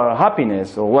our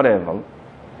happiness or whatever?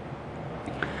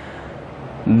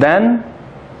 Then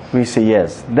we say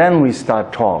yes. Then we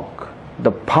start talk.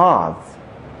 The path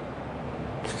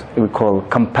we call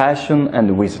compassion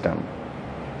and wisdom.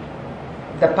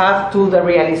 The path to the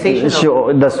realization of both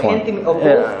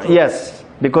truths. Yes,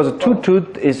 because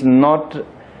truth is not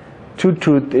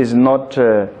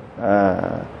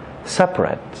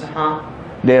separate.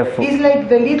 Therefore, it's like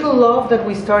the little love that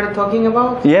we started talking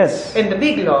about. Yes. And the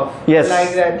big love. Yes.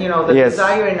 Like that, the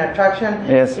desire and attraction.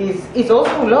 Yes. is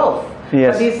also love.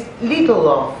 Yes. But it's little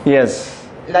love. Yes.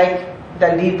 Like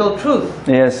the little truth.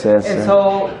 Yes. And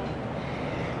so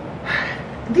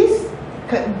this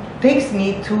takes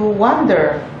me to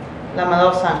wonder, Lama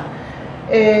Lobsang,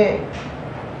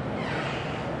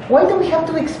 why do we have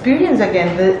to experience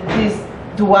again this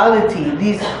duality,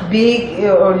 this big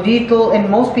or little, and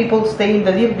most people stay in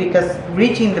the little because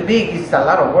reaching the big is a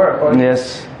lot of work, or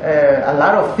a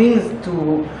lot of things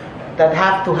that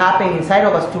have to happen inside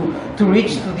of us to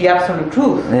reach to the absolute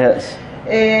truth. Yes.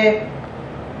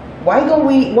 Why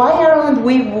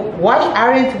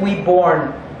aren't we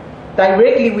born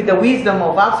directly with the wisdom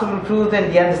of absolute truth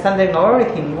and the understanding of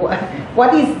everything?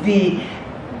 What is the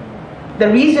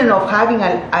reason of having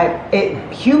a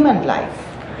human life?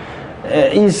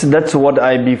 That's what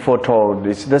I before told.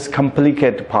 It's this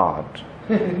complicated part.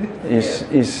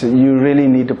 is you really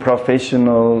need a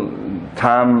professional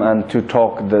time and to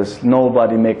talk this.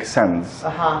 Nobody makes sense.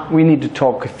 We need to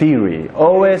talk theory.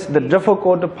 Always the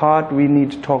difficult part. We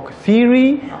need to talk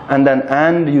theory, and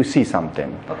then you see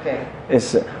something. Okay.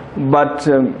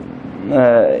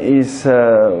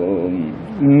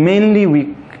 Mainly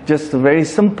we just a very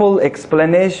simple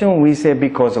explanation. We say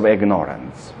because of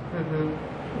ignorance.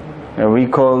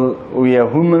 We are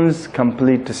humans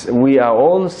complete. We are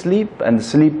all sleep and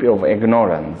sleep of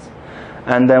ignorance,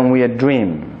 and then we are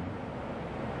dream.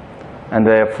 And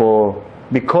therefore,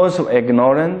 because of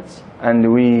ignorance,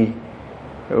 and we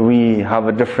have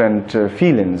a different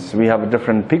feelings. We have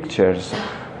different pictures,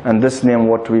 and this name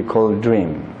what we call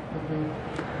dream.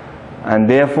 And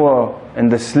therefore, in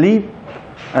the sleep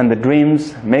and the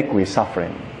dreams make we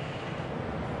suffering.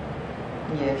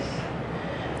 Yes.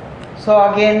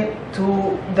 So again,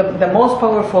 to the most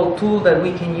powerful tool that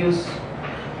we can use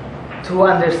to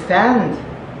understand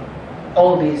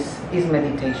all this is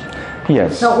meditation.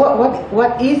 Yes. Now,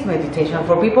 what is meditation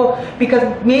for people? Because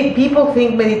people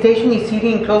think meditation is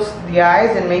sitting, close the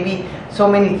eyes, and maybe so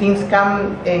many things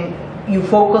come and you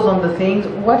focus on the things.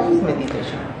 What is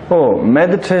meditation? Oh,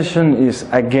 meditation is,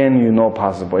 again,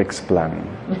 possible, explain.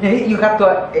 You have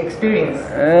to experience.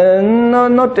 No,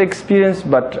 not experience,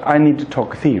 but I need to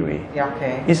talk theory. Yeah,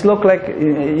 okay. It's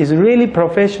it's really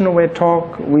professional way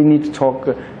talk, we need to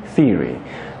talk theory.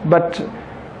 But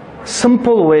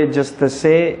simple way just to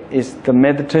say is the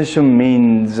meditation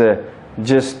means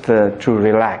just to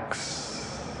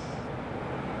relax.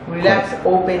 Relax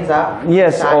opens up.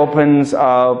 Yes, inside. opens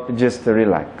up, just to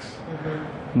relax.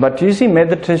 But you see,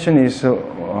 meditation is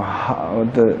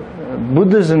the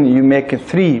Buddhism. You make a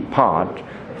 3 part.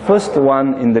 First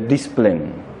one in the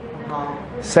discipline.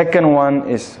 Second one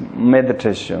is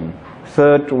meditation.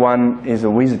 Third one is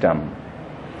wisdom.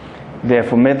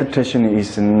 Therefore, meditation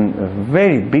is a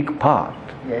very big part.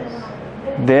 Yes.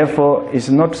 Therefore, it's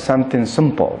not something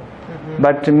simple.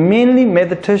 But mainly,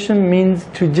 meditation means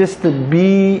to just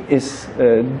be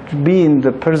in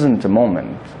the present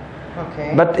moment.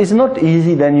 Okay. But it's not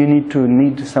easy. Then you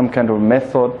need some kind of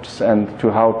methods and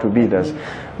to how to be this.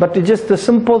 But just the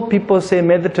simple people say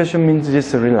meditation means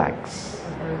just relax.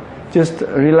 Just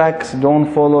relax.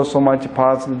 Don't follow so much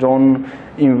past. Don't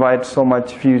invite so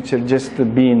much future. Just to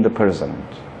be in the present.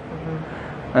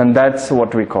 And that's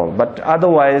what we call. But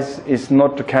otherwise, it's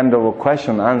not a kind of a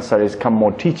question answer. It's come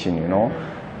more teaching.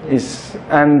 It's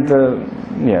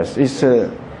yes. It's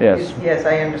yes. Yes,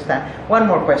 I understand. One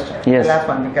more question. Yes. The last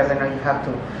one, because I know you have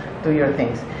to do your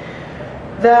things.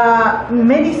 The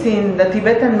medicine, the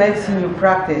Tibetan medicine you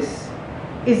practice,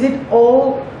 is it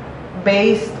all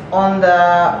based on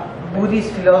the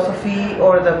Buddhist philosophy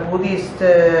or the Buddhist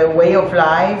way of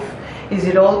life? Is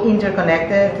it all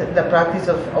interconnected, the practice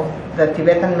of the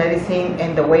Tibetan medicine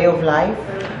and the way of life?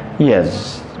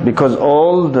 Yes, because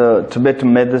all the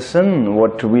Tibetan medicine,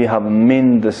 what we have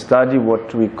in the study,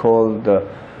 what we call the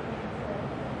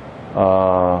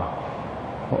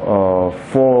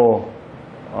 4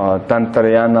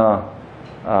 Tantrayana,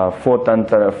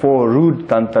 4 root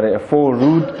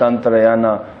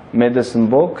Tantrayana medicine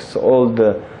books, all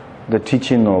the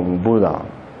teaching of Buddha.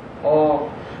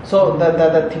 Oh, so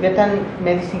the Tibetan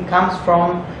medicine comes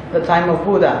from the time of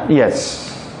Buddha? Yes.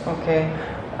 Okay.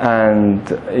 And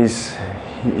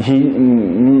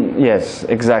yes,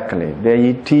 exactly.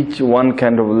 They teach one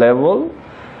kind of level,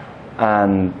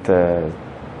 and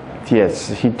yes,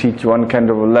 he teach one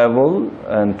kind of level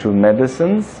and to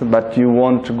medicines. But you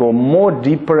want to go more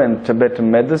deeper in Tibetan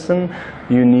medicine,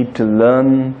 you need to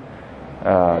learn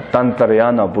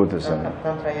Tantrayana Buddhism.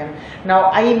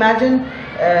 Now, I imagine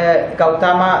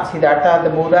Gautama, Siddhartha, the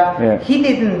Buddha, Yeah. he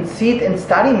didn't sit and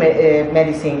study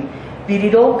medicine. Did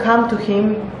it all come to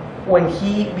him when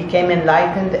he became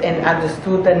enlightened and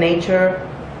understood the nature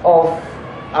of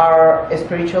our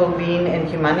spiritual being and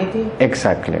humanity?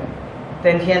 Exactly.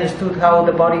 Then he understood how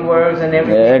the body works and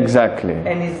everything. Exactly.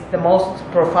 And it's the most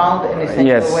profound and essential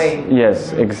Yes, way.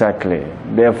 yes, exactly.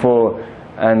 Therefore,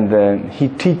 and he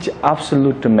teach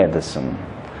absolute medicine.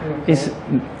 Okay. It's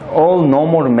all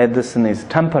normal medicine is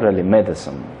temporary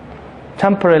medicine.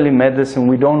 Temporary medicine,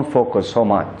 we don't focus so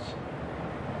much.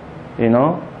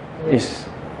 Yes.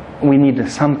 We need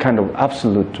some kind of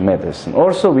absolute medicine.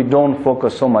 Also, we don't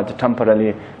focus so much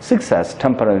temporary success,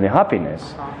 temporary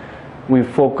happiness. We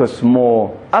focus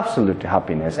more absolute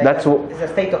happiness. Like That's what. it's a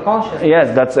state of consciousness.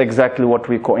 Yes, that's exactly what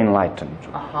we call enlightened.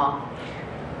 Uh-huh.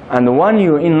 And when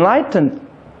you enlightened,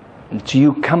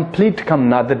 you complete come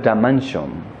another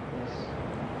dimension.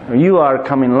 You are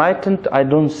come enlightened, I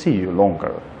don't see you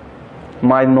longer.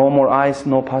 My normal eyes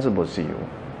no possible see you.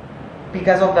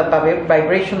 Because of the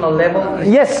vibrational level? Is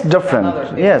Yes, different. another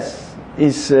thing. Yes,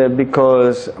 it's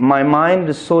because my mind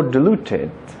is so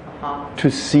diluted to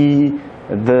see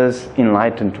this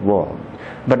enlightened world.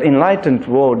 But enlightened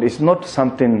world is not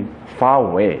something far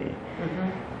away.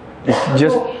 It's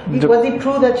just. Was it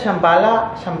true that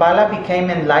Shambhala became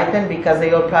enlightened because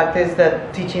they all practiced the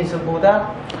teachings of Buddha?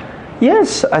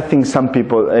 Yes, I think some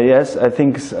people, yes, I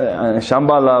think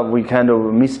Shambhala, we kind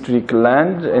of mystic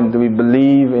land, and we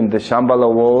believe in the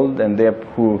Shambhala world, and there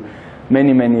who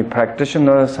many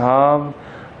practitioners have,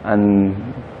 and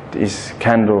is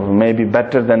kind of maybe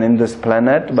better than in this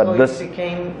planet, but So this,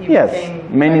 became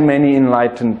many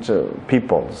enlightened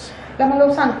peoples. Lama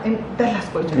Lobsang, and the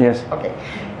last question. Yes. Okay.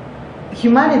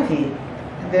 Humanity,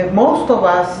 most of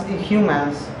us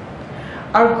humans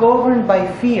are governed by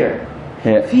fear.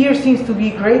 Yeah. Fear seems to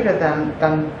be greater than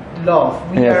love.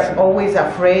 We Yes. are always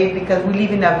afraid because we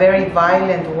live in a very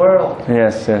violent world.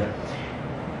 Yes,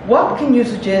 What can you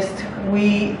suggest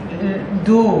we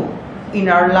do in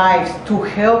our lives to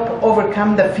help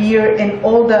overcome the fear and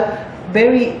all the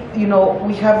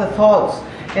we have the thoughts,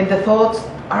 and the thoughts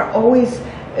are always,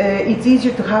 it's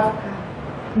easier to have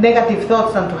negative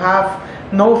thoughts than to have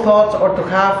no thoughts or to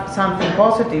have something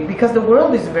positive, because the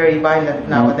world is very violent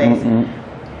nowadays.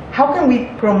 How can we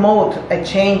promote a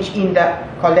change in the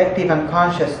collective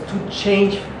unconscious to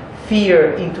change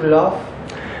fear into love?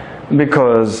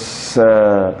 Because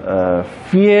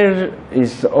fear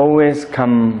is always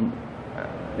come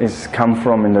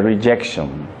from in the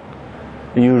rejection.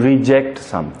 You reject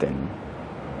something.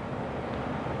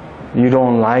 You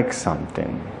don't like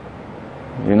something.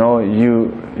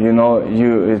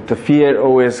 The fear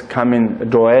always come in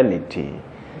duality.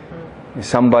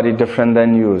 Somebody different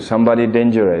than you, somebody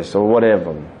dangerous or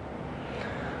whatever.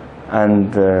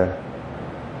 And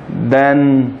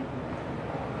then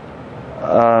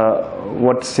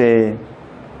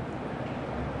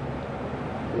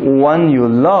one you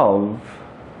love,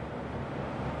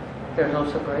 there's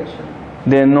no separation.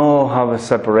 They no have a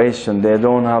separation, they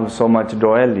don't have so much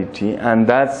duality, and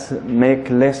that's make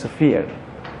less fear.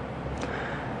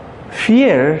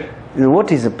 Fear,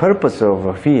 what is the purpose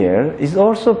of fear? Is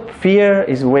also fear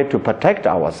is a way to protect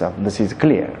ourselves. This is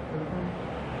clear.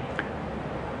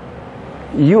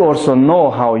 You also know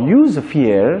how use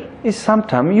fear is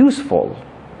sometimes useful.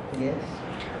 Yes.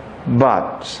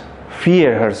 But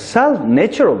fear herself,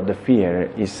 nature of the fear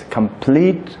is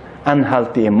complete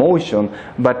unhealthy emotion,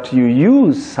 but you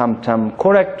use sometimes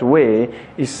correct way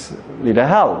is little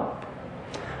help.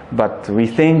 But we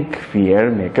think fear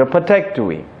make a protect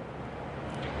way.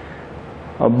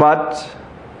 But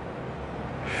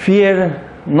fear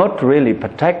not really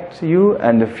protect you,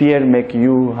 and the fear make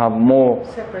you have more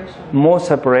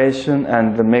separation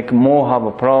and make more have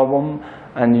a problem,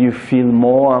 and you feel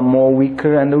more and more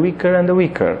weaker and weaker and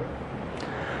weaker.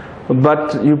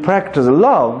 But you practice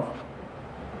love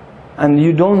and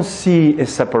you don't see a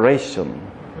separation.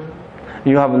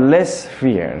 You have less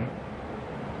fear.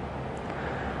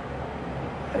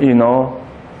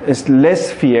 It's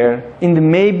less fear.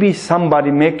 Maybe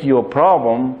somebody make you a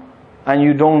problem and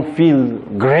you don't feel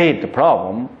great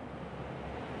problem.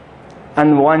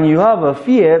 And when you have a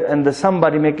fear and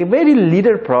somebody make a very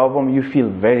little problem, you feel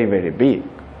very, very big.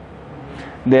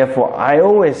 Therefore, I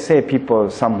always say people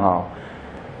somehow,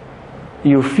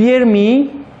 you fear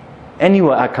me,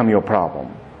 anyway I come your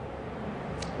problem.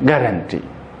 Guarantee.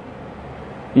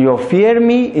 You fear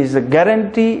me is a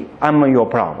guarantee I'm your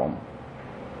problem.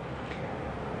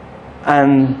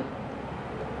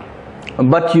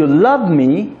 But you love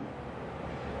me,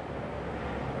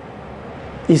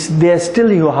 is there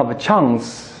still you have a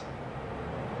chance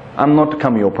I'm not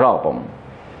come your problem.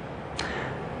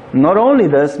 Not only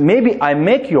this, maybe I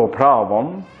make your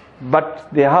problem, but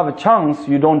they have a chance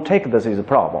you don't take this as a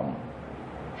problem.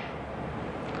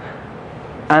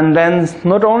 And then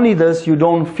not only this, you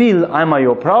don't feel I'm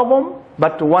your problem,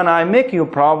 but when I make you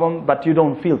problem, but you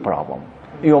don't feel problem.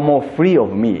 You're more free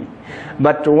of me.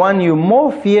 But when you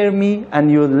more fear me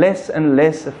and you're less and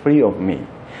less free of me,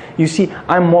 you see,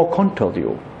 I more control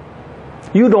you.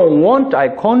 You don't want I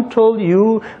control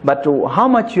you, but how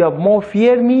much you have more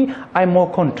fear me, I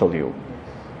more control you.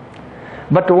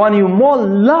 But when you more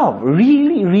love,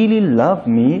 really, really love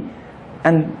me,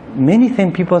 and many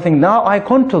things people think, now I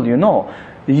control you. No,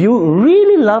 you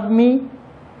really love me,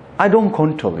 I don't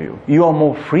control you. You are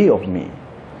more free of me.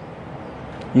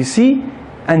 You see?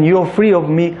 And you're free of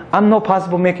me, I'm not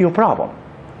possible make you a problem.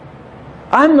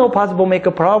 I'm not possible make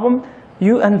a problem,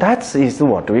 you, and that is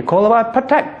what we call about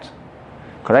protect.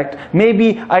 Correct?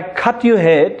 Maybe I cut your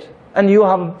head, and you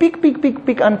have big, big, big,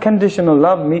 big unconditional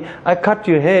love me, I cut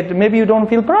your head, maybe you don't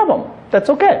feel problem. That's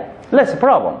okay, less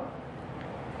problem.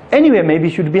 Anyway, maybe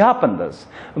should be happen this.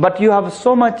 But you have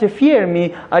so much fear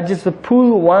me, I just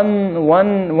pull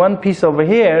one piece over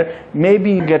here,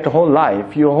 maybe you get whole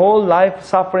life. Your whole life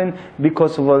suffering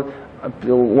because of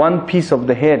one piece of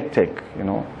the hair take,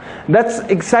 That's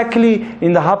exactly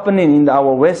happening in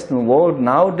our Western world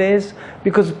nowadays,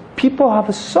 because people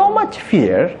have so much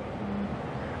fear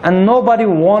and nobody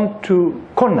want to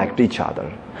connect each other.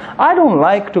 I don't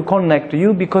like to connect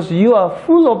you because you are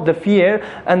full of the fear,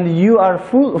 and you are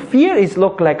full. Fear is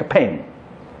look like pain.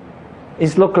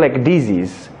 It's look like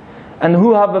disease. And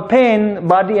who have a pain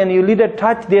body and you little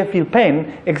touch, they feel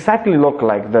pain. Exactly look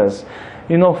like this.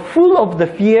 Full of the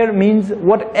fear means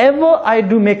whatever I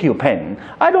do make you pain.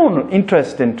 I don't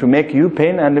interest in to make you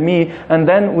pain and me, and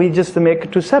then we just make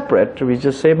it to separate. We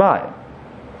just say bye.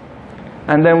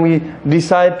 And then we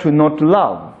decide to not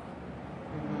love.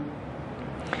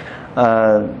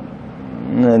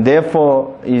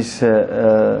 Therefore,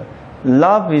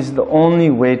 love is the only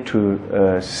way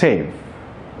to save.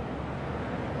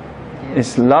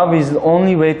 Is love is the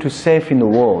only way to save in the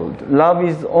world. Love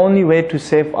is the only way to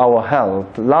save our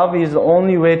health. Love is the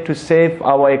only way to save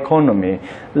our economy.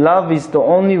 Love is the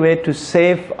only way to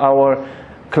save our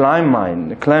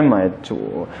climate.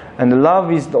 And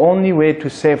love is the only way to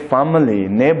save family,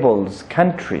 neighbors,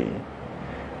 country.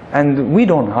 And we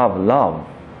don't have love.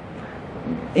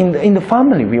 In the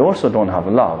family, we also don't have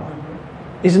love.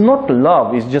 It's not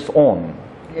love, it's just own.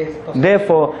 Yes,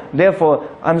 therefore,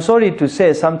 I'm sorry to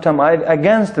say, sometimes I'm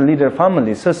against the leader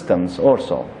family systems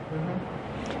also.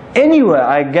 Anyway,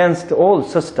 I'm against all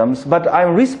systems, but I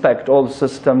respect all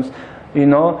systems. You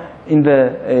know, in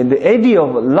the idea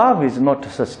of love is not a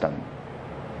system.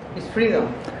 It's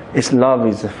freedom. It's love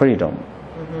is freedom.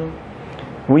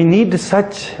 We need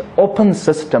such open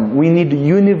system. We need a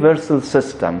universal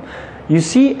system. You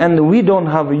see, and we don't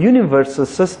have a universal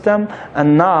system,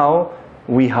 and now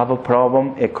we have a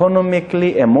problem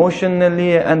economically,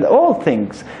 emotionally, and all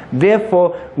things.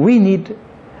 Therefore, we need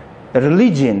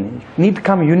religion, need to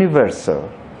come universal.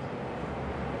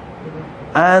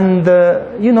 And,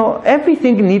 you know,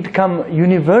 everything need to come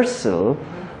universal,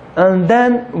 and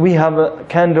then we have a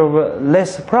kind of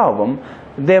less problem.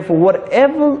 Therefore,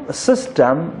 whatever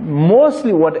system,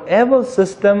 mostly whatever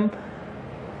system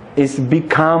is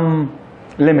become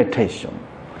limitation.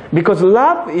 Because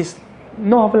love is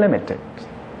not limited.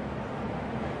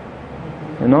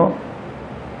 You know,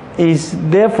 is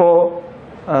therefore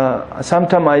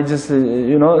sometimes I just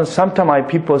you know,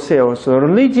 sometimes people say also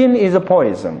religion is a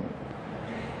poison.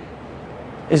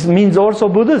 It means also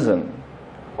Buddhism,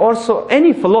 also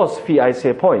any philosophy I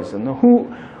say poison.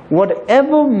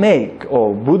 Whatever make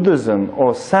or Buddhism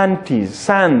or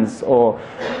science or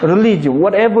religion,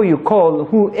 whatever you call,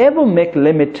 whoever make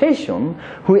limitation,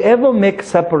 whoever make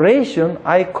separation,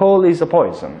 I call is a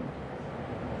poison.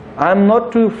 I'm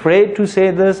not too afraid to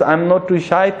say this, I'm not too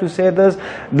shy to say this.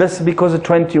 This because of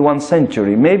 21st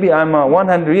century. Maybe I'm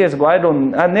 100 years ago,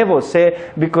 I never say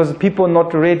because people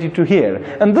not ready to hear.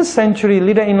 And this century,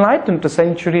 later enlightened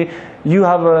century, you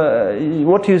have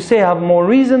what you say have more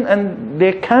reason, and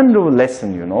they can do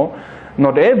lesson, you know.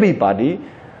 Not everybody.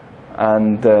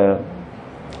 And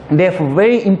therefore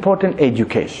very important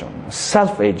education,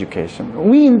 self-education.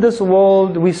 We in this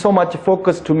world, we so much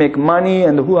focus to make money,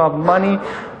 and who have money,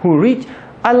 who rich.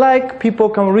 I like people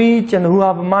can reach and who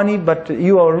have money, but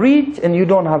you are rich and you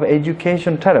don't have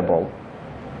education, terrible.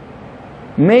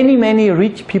 Many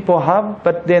rich people have,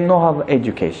 but they don't have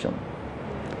education.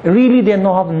 Really, they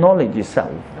don't have knowledge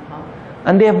itself.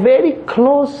 And they are very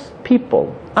close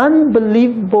people,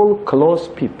 unbelievable close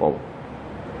people.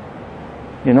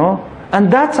 You know?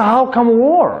 And that's how come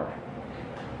war.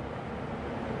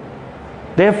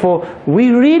 Therefore,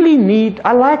 we really need,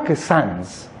 I like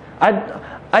science.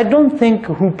 I don't think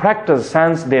who practice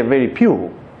science, they're very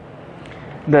pure.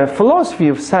 The philosophy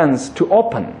of science to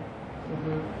open.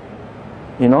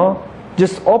 You know,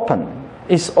 just open.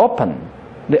 It's open.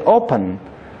 They open.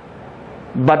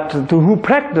 But to who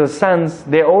practice science,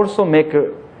 they also make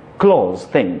close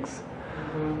things.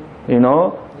 You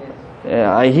know,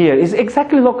 I hear it's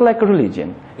exactly like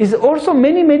religion. It's also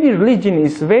many religion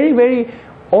is very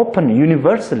open,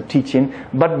 universal teaching,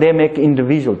 but they make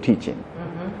individual teaching.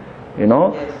 You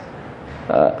know,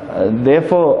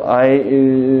 therefore,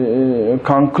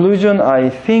 conclusion. I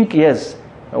think yes,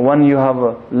 when you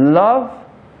have love,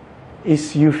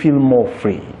 is you feel more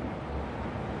free.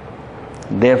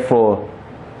 Therefore,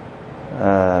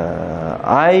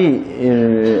 I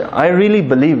really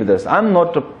believe this. I'm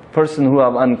not a person who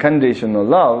have unconditional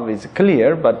love. It's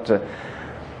clear, but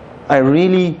I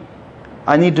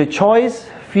need a choice,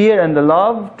 fear and the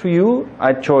love to you.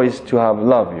 I choose to have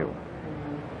love you.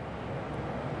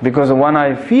 Because when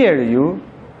I fear you,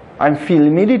 I feel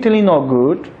immediately not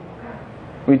good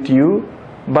with you,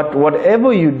 but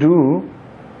whatever you do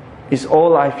is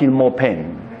all I feel more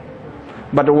pain.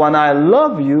 But when I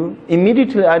love you,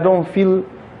 immediately I don't feel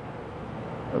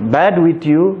bad with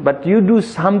you, but you do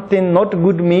something not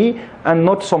good me and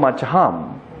not so much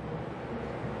harm.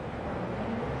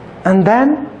 And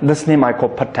then this name I call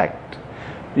protect.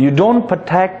 You don't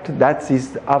protect, that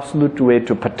is the absolute way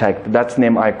to protect. That's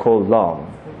name I call love.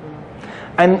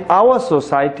 And our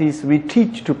societies, we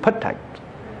teach to protect.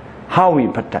 How we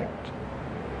protect?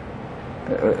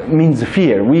 Means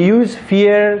fear. We use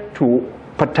fear to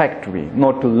protect,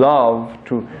 not to love,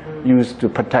 to use to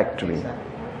protect.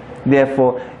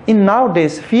 Therefore, in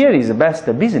nowadays, fear is the best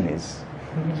business.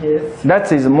 Yes.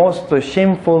 That is the most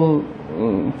shameful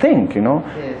thing, you know.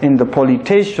 Yes. In the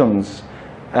politicians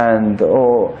and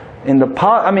In the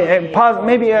past, I mean, past,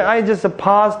 maybe I just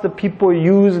past the people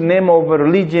use name of a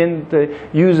religion,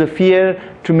 use a fear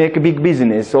to make a big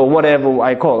business or whatever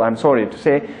I call. I'm sorry to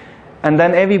say, and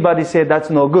then everybody say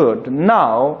that's no good.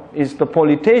 Now is the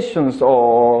politicians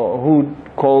or who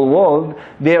call world,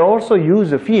 they also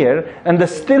use a fear, and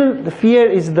still the fear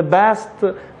is the best,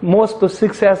 most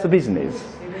success business.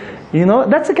 You know,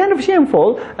 that's a kind of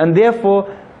shameful, and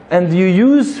therefore, and you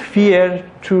use fear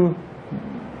to.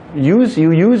 You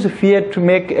use fear to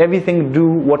make everything do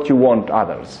what you want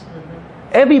others.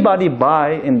 Everybody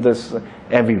buy in this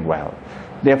everywhere.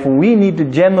 Therefore, we need to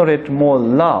generate more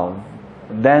love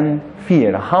than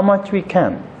fear. How much we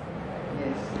can.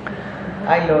 Yes,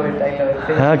 I love it. I love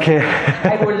it. Okay.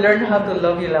 I will learn how to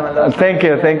love you, Lama. Thank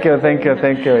you.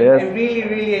 Yes. I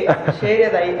really appreciate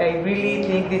it. I really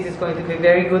think this is going to be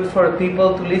very good for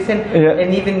people to listen,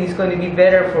 and even it's going to be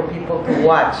better for people to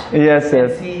watch. Yes.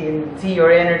 See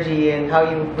your energy and how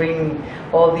you bring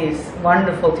all these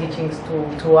wonderful teachings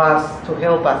to us to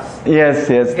help us. Yes.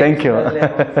 Thank you.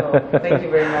 So, thank you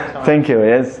very much. Thank you.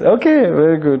 Yes. Okay.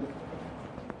 Very good.